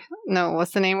whatever. No,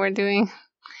 what's the name we're doing?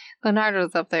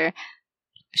 Leonardo's up there.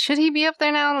 Should he be up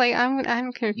there now? Like,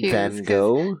 I'm confused. Van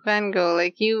Gogh? Van Gogh,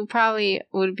 like, you probably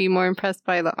would be more impressed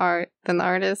by the art than the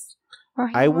artist.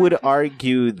 I would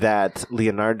argue that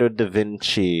Leonardo da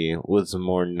Vinci was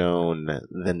more known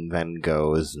than Van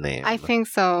Gogh's name. I think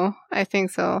so.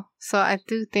 So I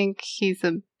do think he's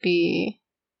a B.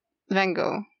 Van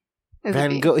Gogh.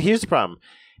 Van Gogh. Here's the problem.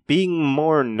 Being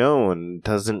more known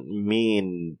doesn't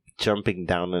mean jumping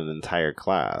down an entire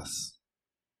class.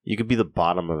 You could be the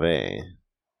bottom of A.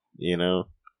 You know?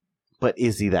 But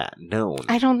is he that known?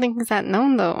 I don't think he's that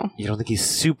known, though. You don't think he's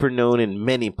super known in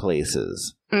many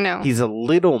places? No. He's a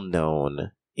little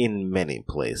known in many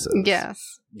places.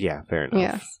 Yes. Yeah, fair enough.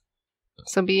 Yes.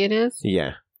 So B it is?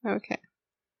 Yeah. Okay.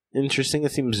 Interesting.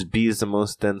 It seems B is the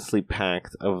most densely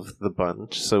packed of the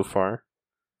bunch so far.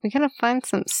 We gotta find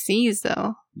some C's,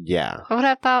 though. Yeah. I would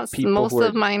have thought People most who are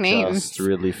of my names. just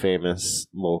really famous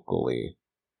locally.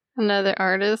 Another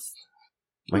artist.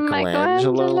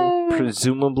 Michelangelo,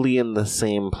 presumably in the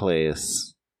same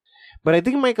place. But I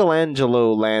think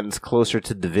Michelangelo lands closer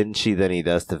to Da Vinci than he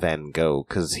does to Van Gogh,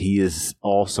 because he is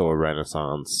also a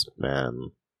Renaissance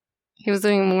man. He was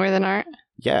doing more than art?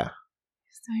 Yeah.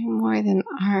 He's doing more than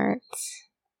art.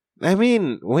 I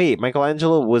mean, wait,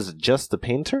 Michelangelo was just a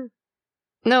painter?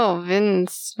 No,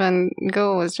 Vince Van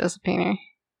Gogh was just a painter.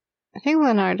 I think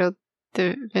Leonardo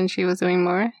da Vinci was doing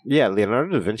more. Yeah,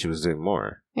 Leonardo da Vinci was doing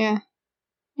more. Yeah.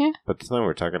 Yeah. But that's not what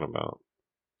we're talking about.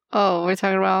 Oh, we're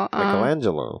talking about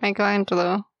Michelangelo.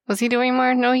 Michelangelo. Was he doing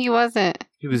more? No, he wasn't.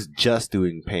 He was just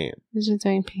doing paint. He was just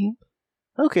doing paint.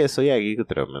 Okay, so yeah, you could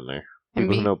throw him in there. And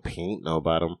People B. who know paint know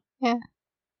about him. Yeah.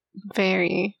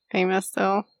 Very famous,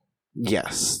 though.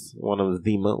 Yes, one of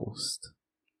the most.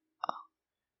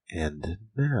 And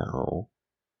now...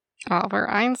 Albert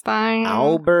Einstein.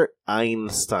 Albert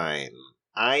Einstein.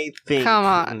 I think Come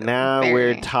on, now Barry.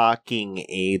 we're talking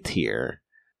A tier.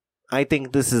 I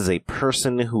think this is a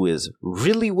person who is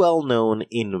really well known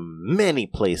in many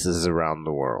places around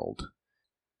the world.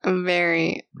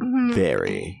 Very.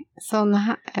 Very. So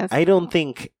not as... I don't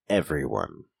think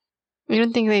everyone. You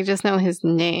don't think they just know his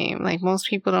name? Like, most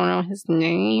people don't know his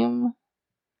name?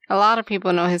 A lot of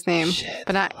people know his name, Shit,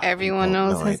 but not a lot of everyone people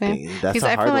knows know, his I name. think. That's Because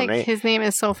a I hard feel one, like right? his name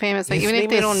is so famous. Like, His even if name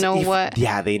they is- don't know what...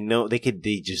 Yeah, they know. They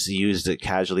just used it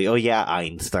casually. Oh yeah,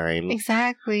 Einstein.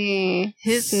 Exactly.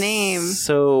 His name.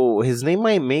 So his name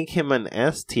might make him an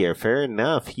S tier. Fair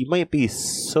enough. He might be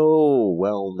so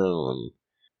well known.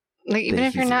 Like, even that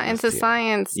if you're he's not an into S tier.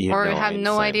 science You or know have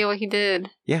no Einstein. idea what he did,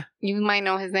 Yeah. you might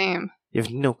know his name. You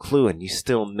have no clue, and you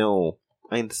still know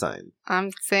Einstein.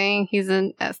 I'm saying he's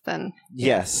an S then.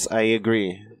 Yes, I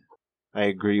agree. I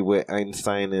agree with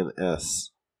Einstein and S.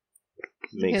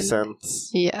 Makes Good. sense.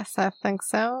 Yes, I think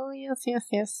so.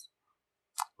 Yes.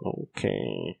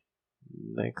 Okay.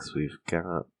 Next, we've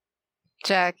got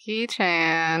Jackie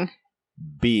Chan.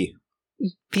 B.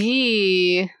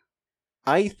 B.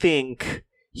 I think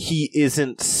he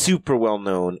isn't super well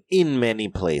known in many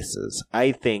places.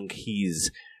 I think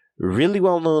he's really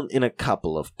well known in a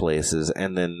couple of places,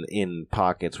 and then in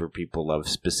pockets where people love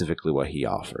specifically what he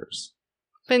offers.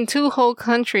 In 2 whole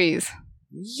countries.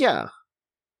 Yeah.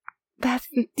 That's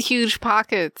huge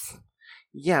pockets.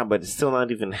 Yeah, but it's still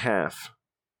not even half.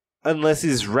 Unless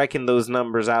he's wrecking those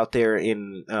numbers out there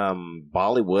in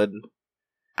Bollywood.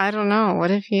 I don't know. What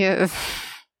if he is?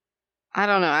 I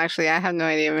don't know. Actually, I have no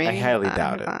idea. Maybe I highly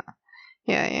doubt it.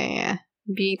 Yeah.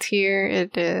 B tier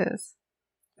it is.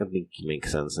 I think he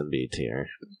makes sense in B tier.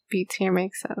 B tier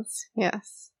makes sense.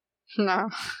 Yes. No.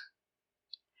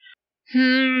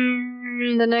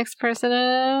 The next person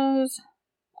is...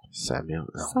 Samuel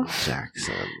L.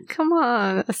 Jackson. Come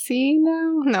on. A C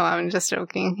now? No, I'm just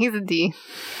joking. He's a D.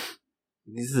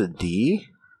 This is a D?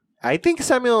 I think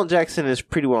Samuel L. Jackson is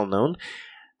pretty well known.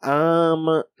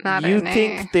 Not you an A.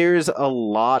 think there's a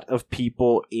lot of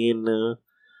people in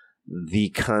the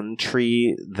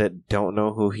country that don't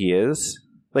know who he is?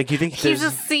 Like, you think He's there's...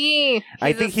 a C.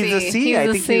 I think he's a C. I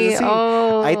think he's a C.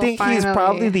 Oh, I think he's finally.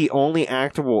 probably the only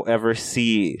actor we'll ever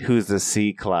see who's a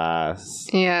C class.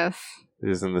 Yes.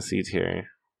 Who's in the C tier.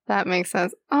 That makes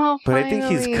sense. Oh, But finally. I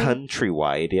think he's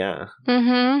countrywide, yeah.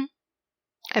 Mm-hmm.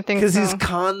 I think Because so. he's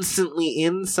constantly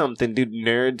in something. Dude,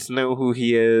 nerds know who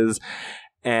he is,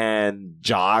 and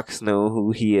jocks know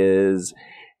who he is,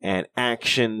 and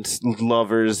action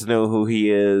lovers know who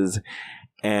he is,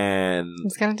 and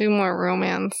He's gonna do more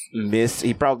romance.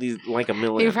 he probably like a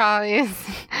million. He probably is.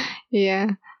 Yeah.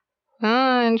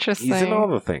 Oh, interesting. He's in all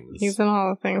the things. He's in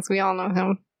all the things. We all know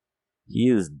him. He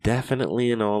is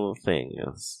definitely in all the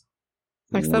things.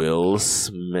 Except- Will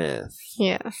Smith.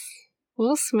 Yes.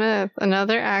 Will Smith,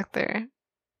 another actor.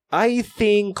 I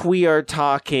think we are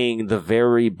talking the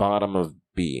very bottom of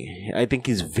B. I think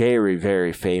he's very,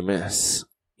 very famous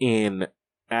in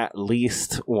at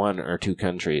least 1 or 2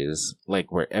 countries,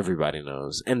 like where everybody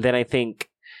knows. And then I think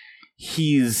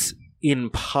he's in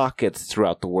pockets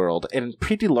throughout the world, and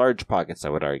pretty large pockets, I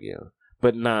would argue.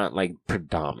 But not like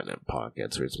predominant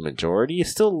pockets where it's majority.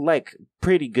 Still like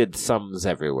pretty good sums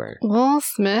everywhere. Will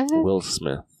Smith? Will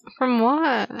Smith. From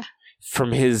what?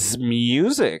 From his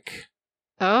music.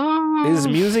 Oh. His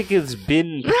music has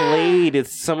been played.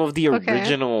 It's some of the Okay.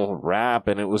 original rap,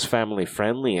 and it was family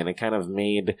friendly, and it kind of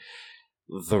made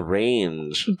the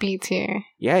range. B tier.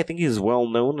 Yeah, I think he's well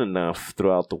known enough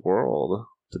throughout the world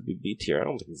to be B tier. I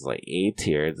don't think he's like A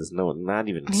tier. There's not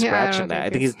even Yeah, I scratching don't that. I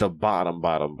think think it's- he's the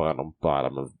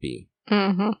bottom of B.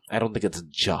 Mm-hmm. I don't think it's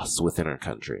just within our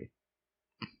country.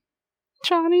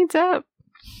 Johnny Depp.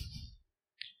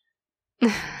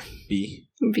 B.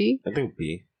 B. I think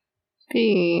B.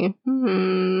 B.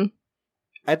 Hmm.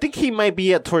 I think he might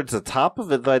be towards the top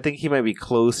of it, though. I think he might be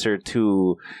closer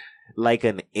to like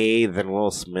an A than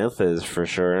Will Smith is for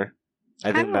sure.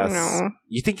 I think don't know.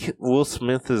 You think Will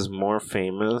Smith is more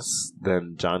famous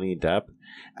than Johnny Depp?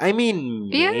 I mean,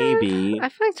 Yeah, maybe. I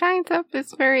feel like Johnny Depp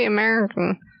is very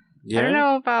American. Yeah. I don't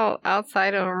know about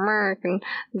outside of American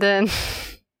than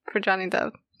for Johnny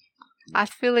Depp. I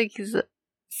feel like he's a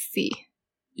C.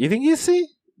 You think he's C?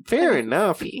 Fair I think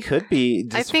enough. C. He could be.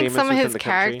 Just I think famous some of within his the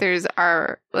country. characters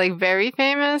are like very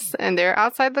famous and they're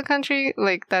outside the country,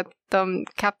 like that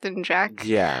Captain Jack.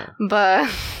 Yeah, But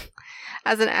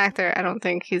as an actor, I don't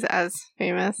think he's as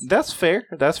famous. that's fair.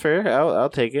 That's fair. I'll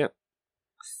take it.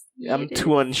 I'm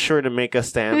too unsure to make a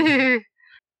stand.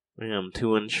 Yeah, I'm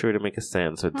too unsure to make a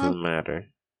stand, so it doesn't matter.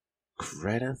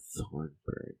 Greta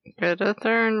Thunberg. Greta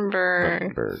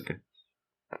Thunberg.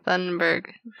 Thunberg.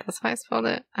 That's how I spelled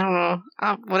it. I don't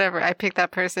know. Whatever. I picked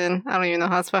that person. I don't even know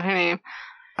how to spell her name.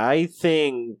 I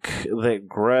think that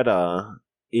Greta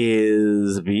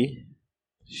is B.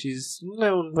 She's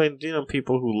known by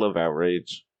people who love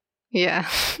outrage. Yeah.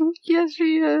 Yes,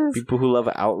 she is. People who love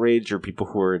outrage or people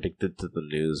who are addicted to the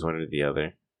news, one or the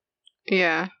other.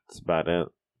 Yeah. That's about it.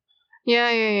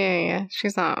 Yeah.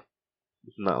 She's not.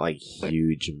 Not like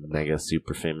huge, mega,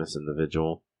 super famous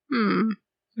individual.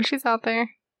 But she's out there.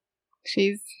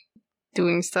 She's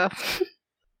doing stuff.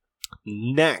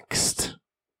 Next,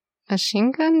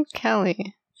 Machine Gun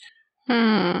Kelly.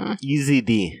 Easy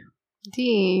D.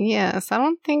 D, yes. I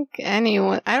don't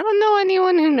know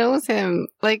anyone who knows him.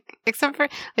 Like, except for,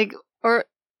 like, or,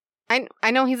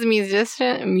 I know he's a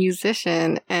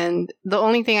musician, and the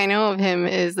only thing I know of him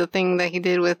is the thing that he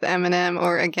did with Eminem,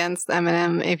 or against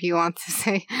Eminem, if you want to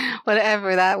say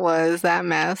whatever that was, that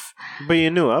mess. But you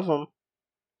knew of him.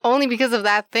 Only because of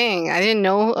that thing. I didn't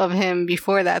know of him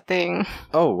before that thing.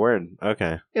 Oh, word.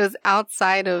 Okay. It was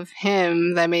outside of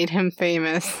him that made him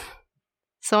famous.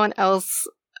 Someone else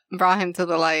brought him to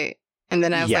the light. And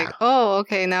then I was like, oh,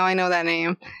 okay, now I know that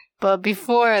name. But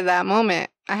before that moment,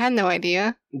 I had no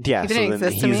idea. Yeah, He so didn't then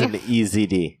exist to he's me. an Easy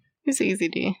D. Who's Easy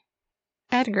D?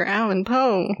 Edgar Allan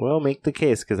Poe. Well, make the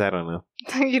case, because I don't know.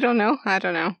 You don't know? I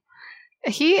don't know.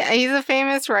 He's a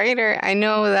famous writer. I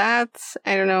know that.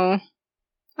 I don't know.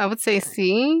 I would say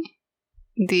C.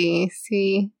 D.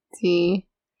 C. D.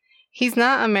 He's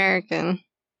not American.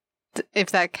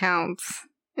 If that counts.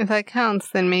 If that counts,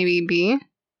 then maybe B.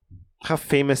 How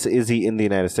famous is he in the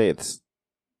United States?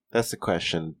 That's the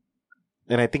question.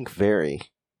 And I think very.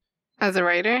 As a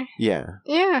writer? Yeah.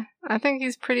 Yeah, I think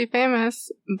he's pretty famous.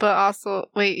 But also,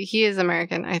 wait, he is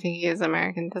American. I think he is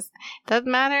American. Does that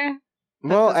matter?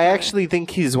 Well, does I matter. actually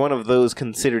think he's one of those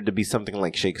considered to be something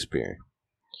like Shakespeare.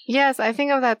 Yes, I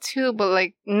think of that too, but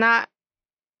like not.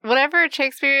 Whatever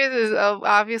Shakespeare is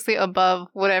obviously above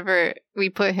whatever we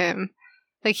put him.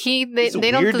 Like It's they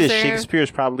don't weird that deserve. Shakespeare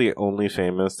is probably only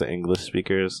famous to English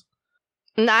speakers.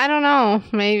 I don't know.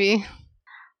 Maybe.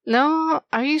 No,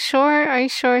 are you sure? Are you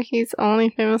sure he's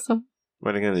only famous?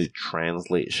 What are you going to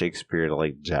translate Shakespeare to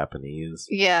like Japanese?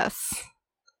 Yes.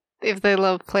 If they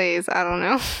love plays, I don't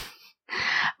know.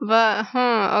 But,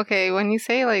 okay, when you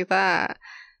say it like that.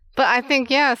 But I think,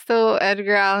 yeah, still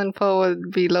Edgar Allan Poe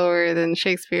would be lower than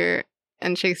Shakespeare.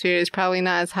 And Shakespeare is probably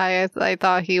not as high as I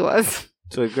thought he was.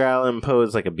 So Edgar Allan Poe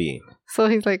is like a B. So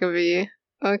he's like a B.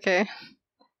 Okay.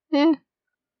 Yeah.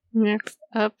 Next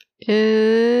up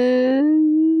is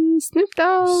Snoop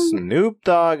Dogg. Snoop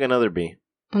Dogg, another B.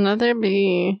 Another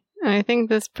B. And I think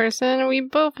this person we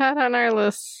both had on our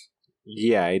list.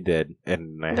 Yeah, I did.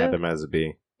 And I had him as a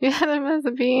B. You had him as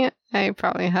a B? I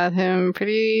probably had him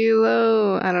pretty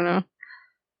low. I don't know.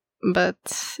 But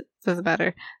it doesn't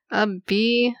matter. A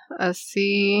B, a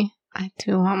C. I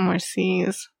do want more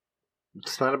C's.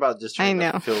 It's not about just I trying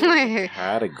know. to fill the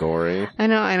category. I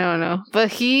know. But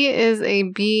he is a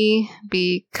B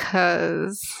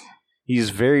because He's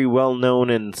very well known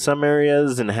in some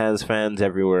areas and has fans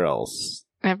everywhere else.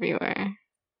 everywhere.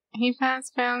 He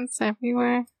has fans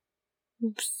everywhere.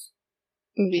 Oops.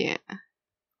 Yeah.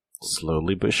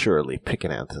 Slowly but surely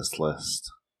picking out this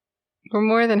list. We're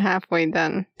more than halfway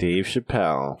done. Dave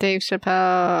Chappelle. Dave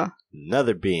Chappelle.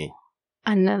 Another B.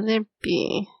 Another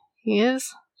B. He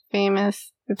is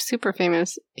famous, super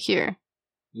famous here.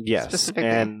 Yes, Specifically.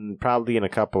 and probably in a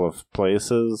couple of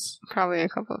places. Probably a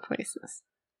couple of places.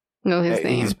 Know his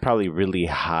name. He's probably really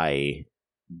high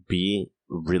B,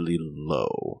 really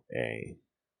low A.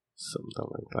 Something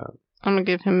like that. I'm gonna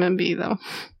give him a B, though.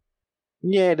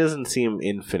 Yeah, it doesn't seem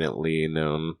infinitely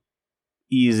known.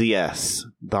 Easy S.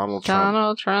 Donald Trump.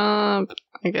 Donald Trump,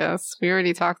 I guess. We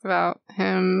already talked about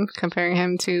him, comparing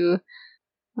him to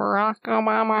Barack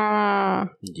Obama.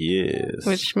 Yes.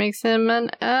 Which makes him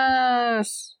an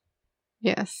S.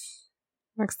 Yes.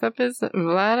 Next up is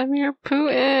Vladimir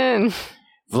Putin.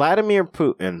 Vladimir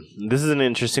Putin. This is an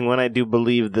interesting one. I do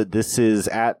believe that this is,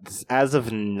 as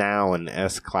of now, an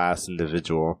S-class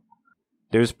individual.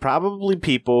 There's probably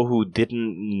people who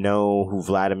didn't know who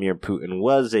Vladimir Putin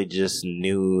was. They just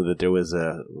knew that there was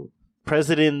a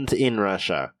president in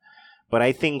Russia. But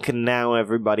I think now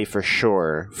everybody for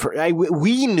sure...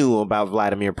 we knew about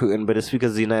Vladimir Putin, but it's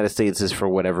because the United States is, for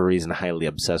whatever reason, highly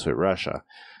obsessed with Russia.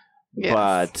 Yes.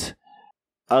 But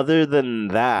other than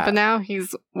that... But now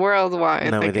he's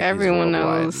worldwide. Now I like, think he's everyone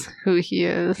worldwide. knows who he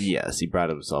is. Yes, he brought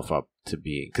himself up to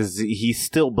be... Because he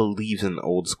still believes in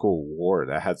old school war.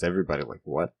 That has everybody like,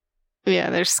 what? Yeah,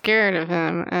 they're scared of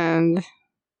him, and...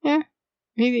 Yeah.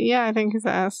 I think he's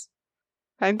ass.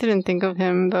 I didn't think of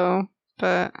him, though,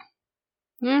 but...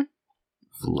 Yeah.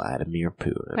 Vladimir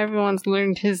Putin. Everyone's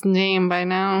learned his name by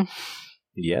now.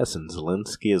 Yes, and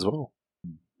Zelensky as well.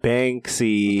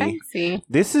 Banksy. Fancy.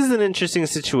 This is an interesting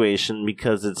situation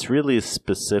because it's really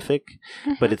specific,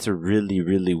 but it's a really,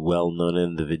 really well-known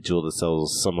individual that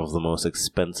sells some of the most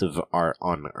expensive art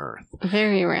on Earth.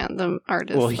 Very random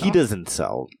artist. Well, he though. doesn't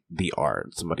sell the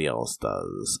art. Somebody else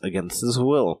does, against his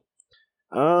will.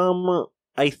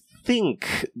 I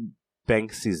think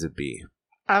Banksy's a B.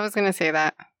 I was gonna say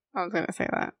that. I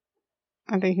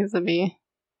think he's a B.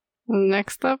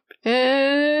 Next up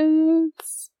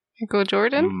is Michael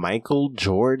Jordan. Michael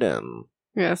Jordan.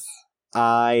 Yes.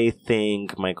 I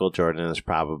think Michael Jordan is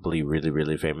probably really,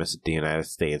 really famous in the United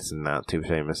States and not too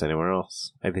famous anywhere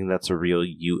else. I think that's a real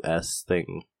U.S.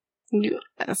 thing.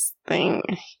 U.S. thing.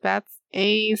 That's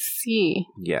a C.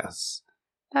 Yes.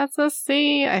 That's a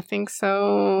C. I think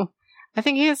so. I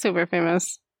think he is super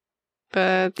famous.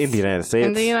 But In the United States.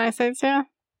 In the United States, yeah.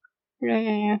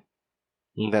 Yeah.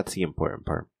 That's the important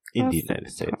part. In the That's United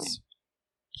the States.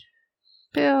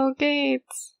 Bill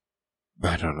Gates.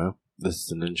 I don't know. This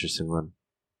is an interesting one.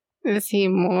 Is he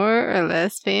more or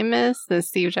less famous than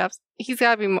Steve Jobs? He's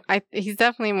got to be. He's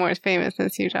definitely more famous than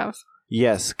Steve Jobs.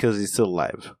 Yes, because he's still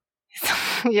alive.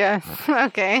 Yes.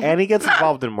 Okay. And he gets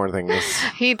involved in more things.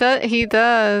 He does. He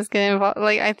does get involved.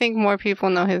 Like, I think more people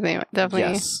know his name.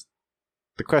 Definitely. Yes.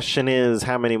 The question is,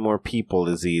 how many more people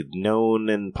is he known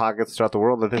in pockets throughout the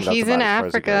world? I think that's He's about in as far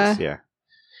as it Africa. goes. Yeah.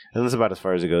 And that's about as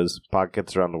far as it goes.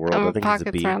 Pockets around the world. I think pockets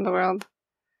he's a B. around the world.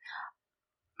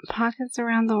 Pockets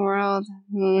around the world.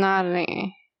 Not an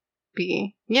A.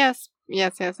 B. Yes.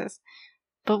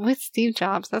 But with Steve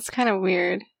Jobs, that's kind of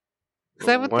weird. 'Cause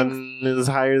I would One think. is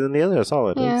higher than the other. That's all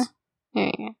it Yeah. is.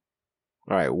 Yeah.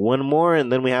 All right, one more,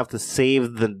 and then we have to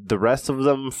save the rest of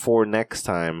them for next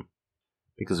time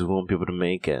because we won't be able to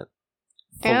make it.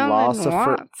 Alan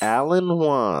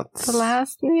Watts. The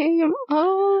last name.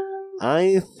 Oh.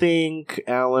 I think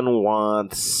Alan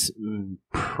Watts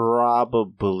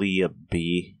probably a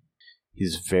B.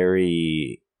 He's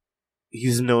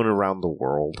known around the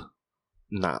world,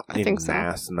 not I in think so.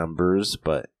 mass numbers,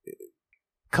 but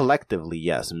collectively,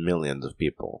 yes, millions of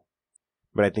people.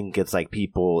 But I think it's like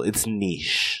it's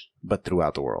niche, but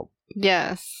throughout the world.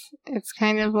 Yes. It's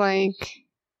kind of like.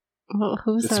 Well,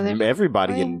 who's It's the other?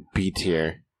 everybody in B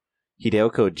tier.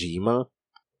 Hideo Kojima,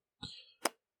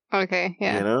 Okay,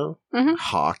 yeah. you know? Mhm.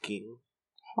 Hawking.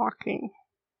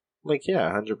 Like, yeah,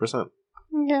 100%.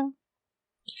 Yeah.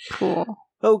 Cool.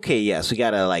 Okay, yes, we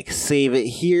gotta, save it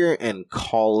here and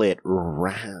call it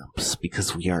wraps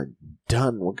because we are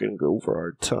done. We're gonna go over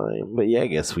our time. But yeah, I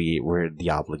guess we're in the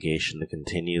obligation to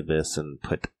continue this and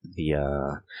put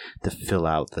to fill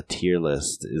out the tier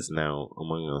list is now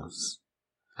among us.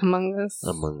 Among Us.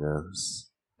 Among Us.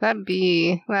 That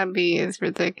B is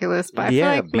ridiculous, but I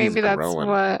Yeah, feel like B's maybe that's growing.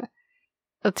 what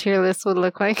a tier list would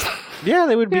look like. Yeah,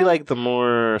 they would be Yeah. the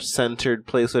more centered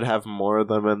place would have more of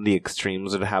them, and the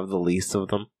extremes would have the least of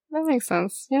them. That makes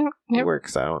sense. Yeah. It Yep.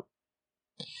 works out.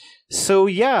 So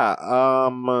yeah,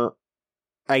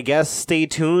 I guess stay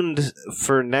tuned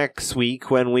for next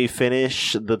week when we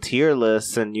finish the tier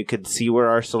list, and you can see where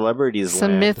our celebrities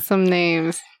Submit land. some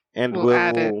names. And we'll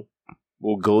add it.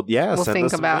 We'll go. Yeah, We'll send think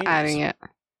us some about names. adding it.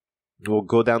 We'll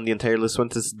go down the entire list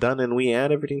once it's done, and we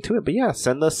add everything to it. But yeah,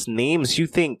 send us names you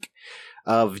think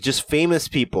of just famous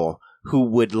people who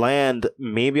would land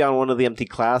maybe on one of the empty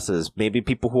classes, maybe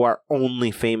people who are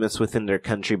only famous within their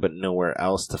country but nowhere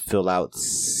else to fill out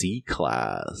C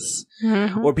class,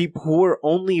 or people who are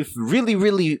only really,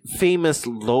 really famous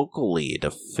locally to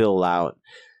fill out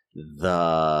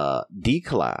the D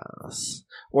class.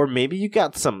 Or maybe you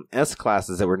got some S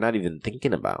classes that we're not even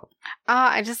thinking about.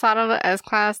 I just thought of an S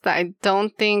class that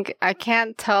I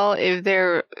can't tell if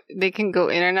they can go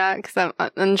in or not, because I'm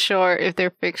unsure if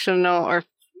they're fictional or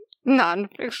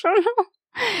non-fictional.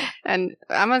 And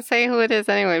I'm going to say who it is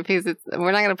anyway, because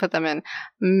we're not going to put them in.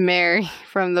 Mary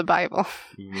from the Bible.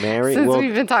 Mary? Since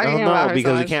we've been talking about her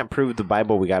because so we can't prove the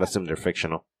Bible, we got to assume they're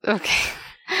fictional. Okay.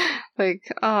 Like,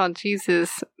 oh,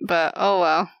 Jesus. But, oh,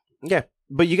 well. Yeah.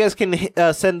 But you guys can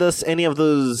send us any of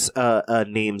those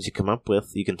names you come up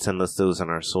with. You can send us those on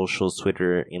our socials,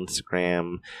 Twitter,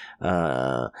 Instagram,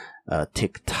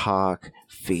 TikTok,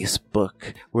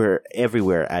 Facebook. We're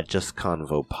everywhere at Just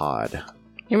Convo Pod.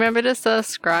 Remember to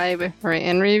subscribe, rate,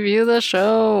 and review the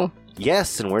show.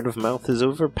 Yes, and word of mouth is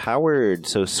overpowered.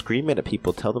 So scream it at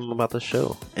people. Tell them about the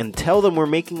show. And tell them we're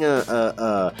making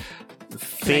a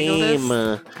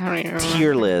fame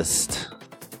tier list.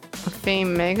 A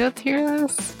fame mega tier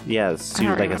list? Yeah,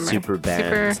 like a super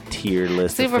band tier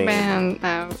list. Super band,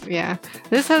 yeah.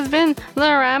 This has been the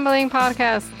Rambling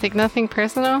Podcast. Take nothing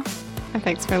personal. And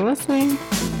thanks for listening.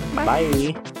 Bye.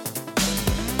 Bye.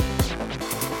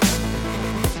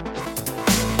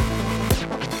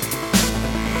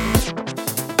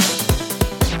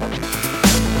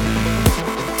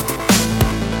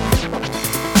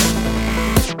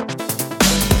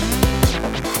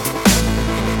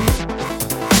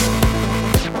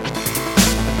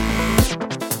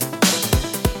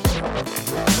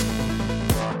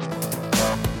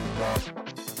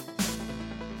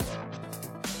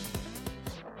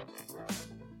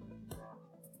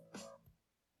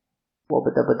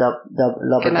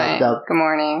 Good night. Good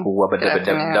morning. Good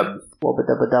afternoon.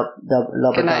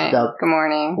 Good night. Good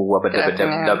morning. Good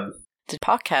afternoon. The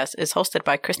podcast is hosted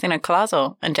by Christina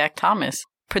Colazo and Jack Thomas,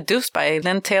 produced by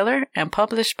Lynn Taylor, and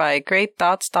published by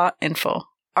GreatThoughts.info.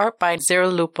 Art by Zero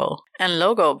Lupo, and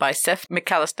logo by Seth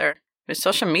McAllister, with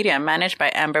social media managed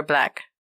by Amber Black.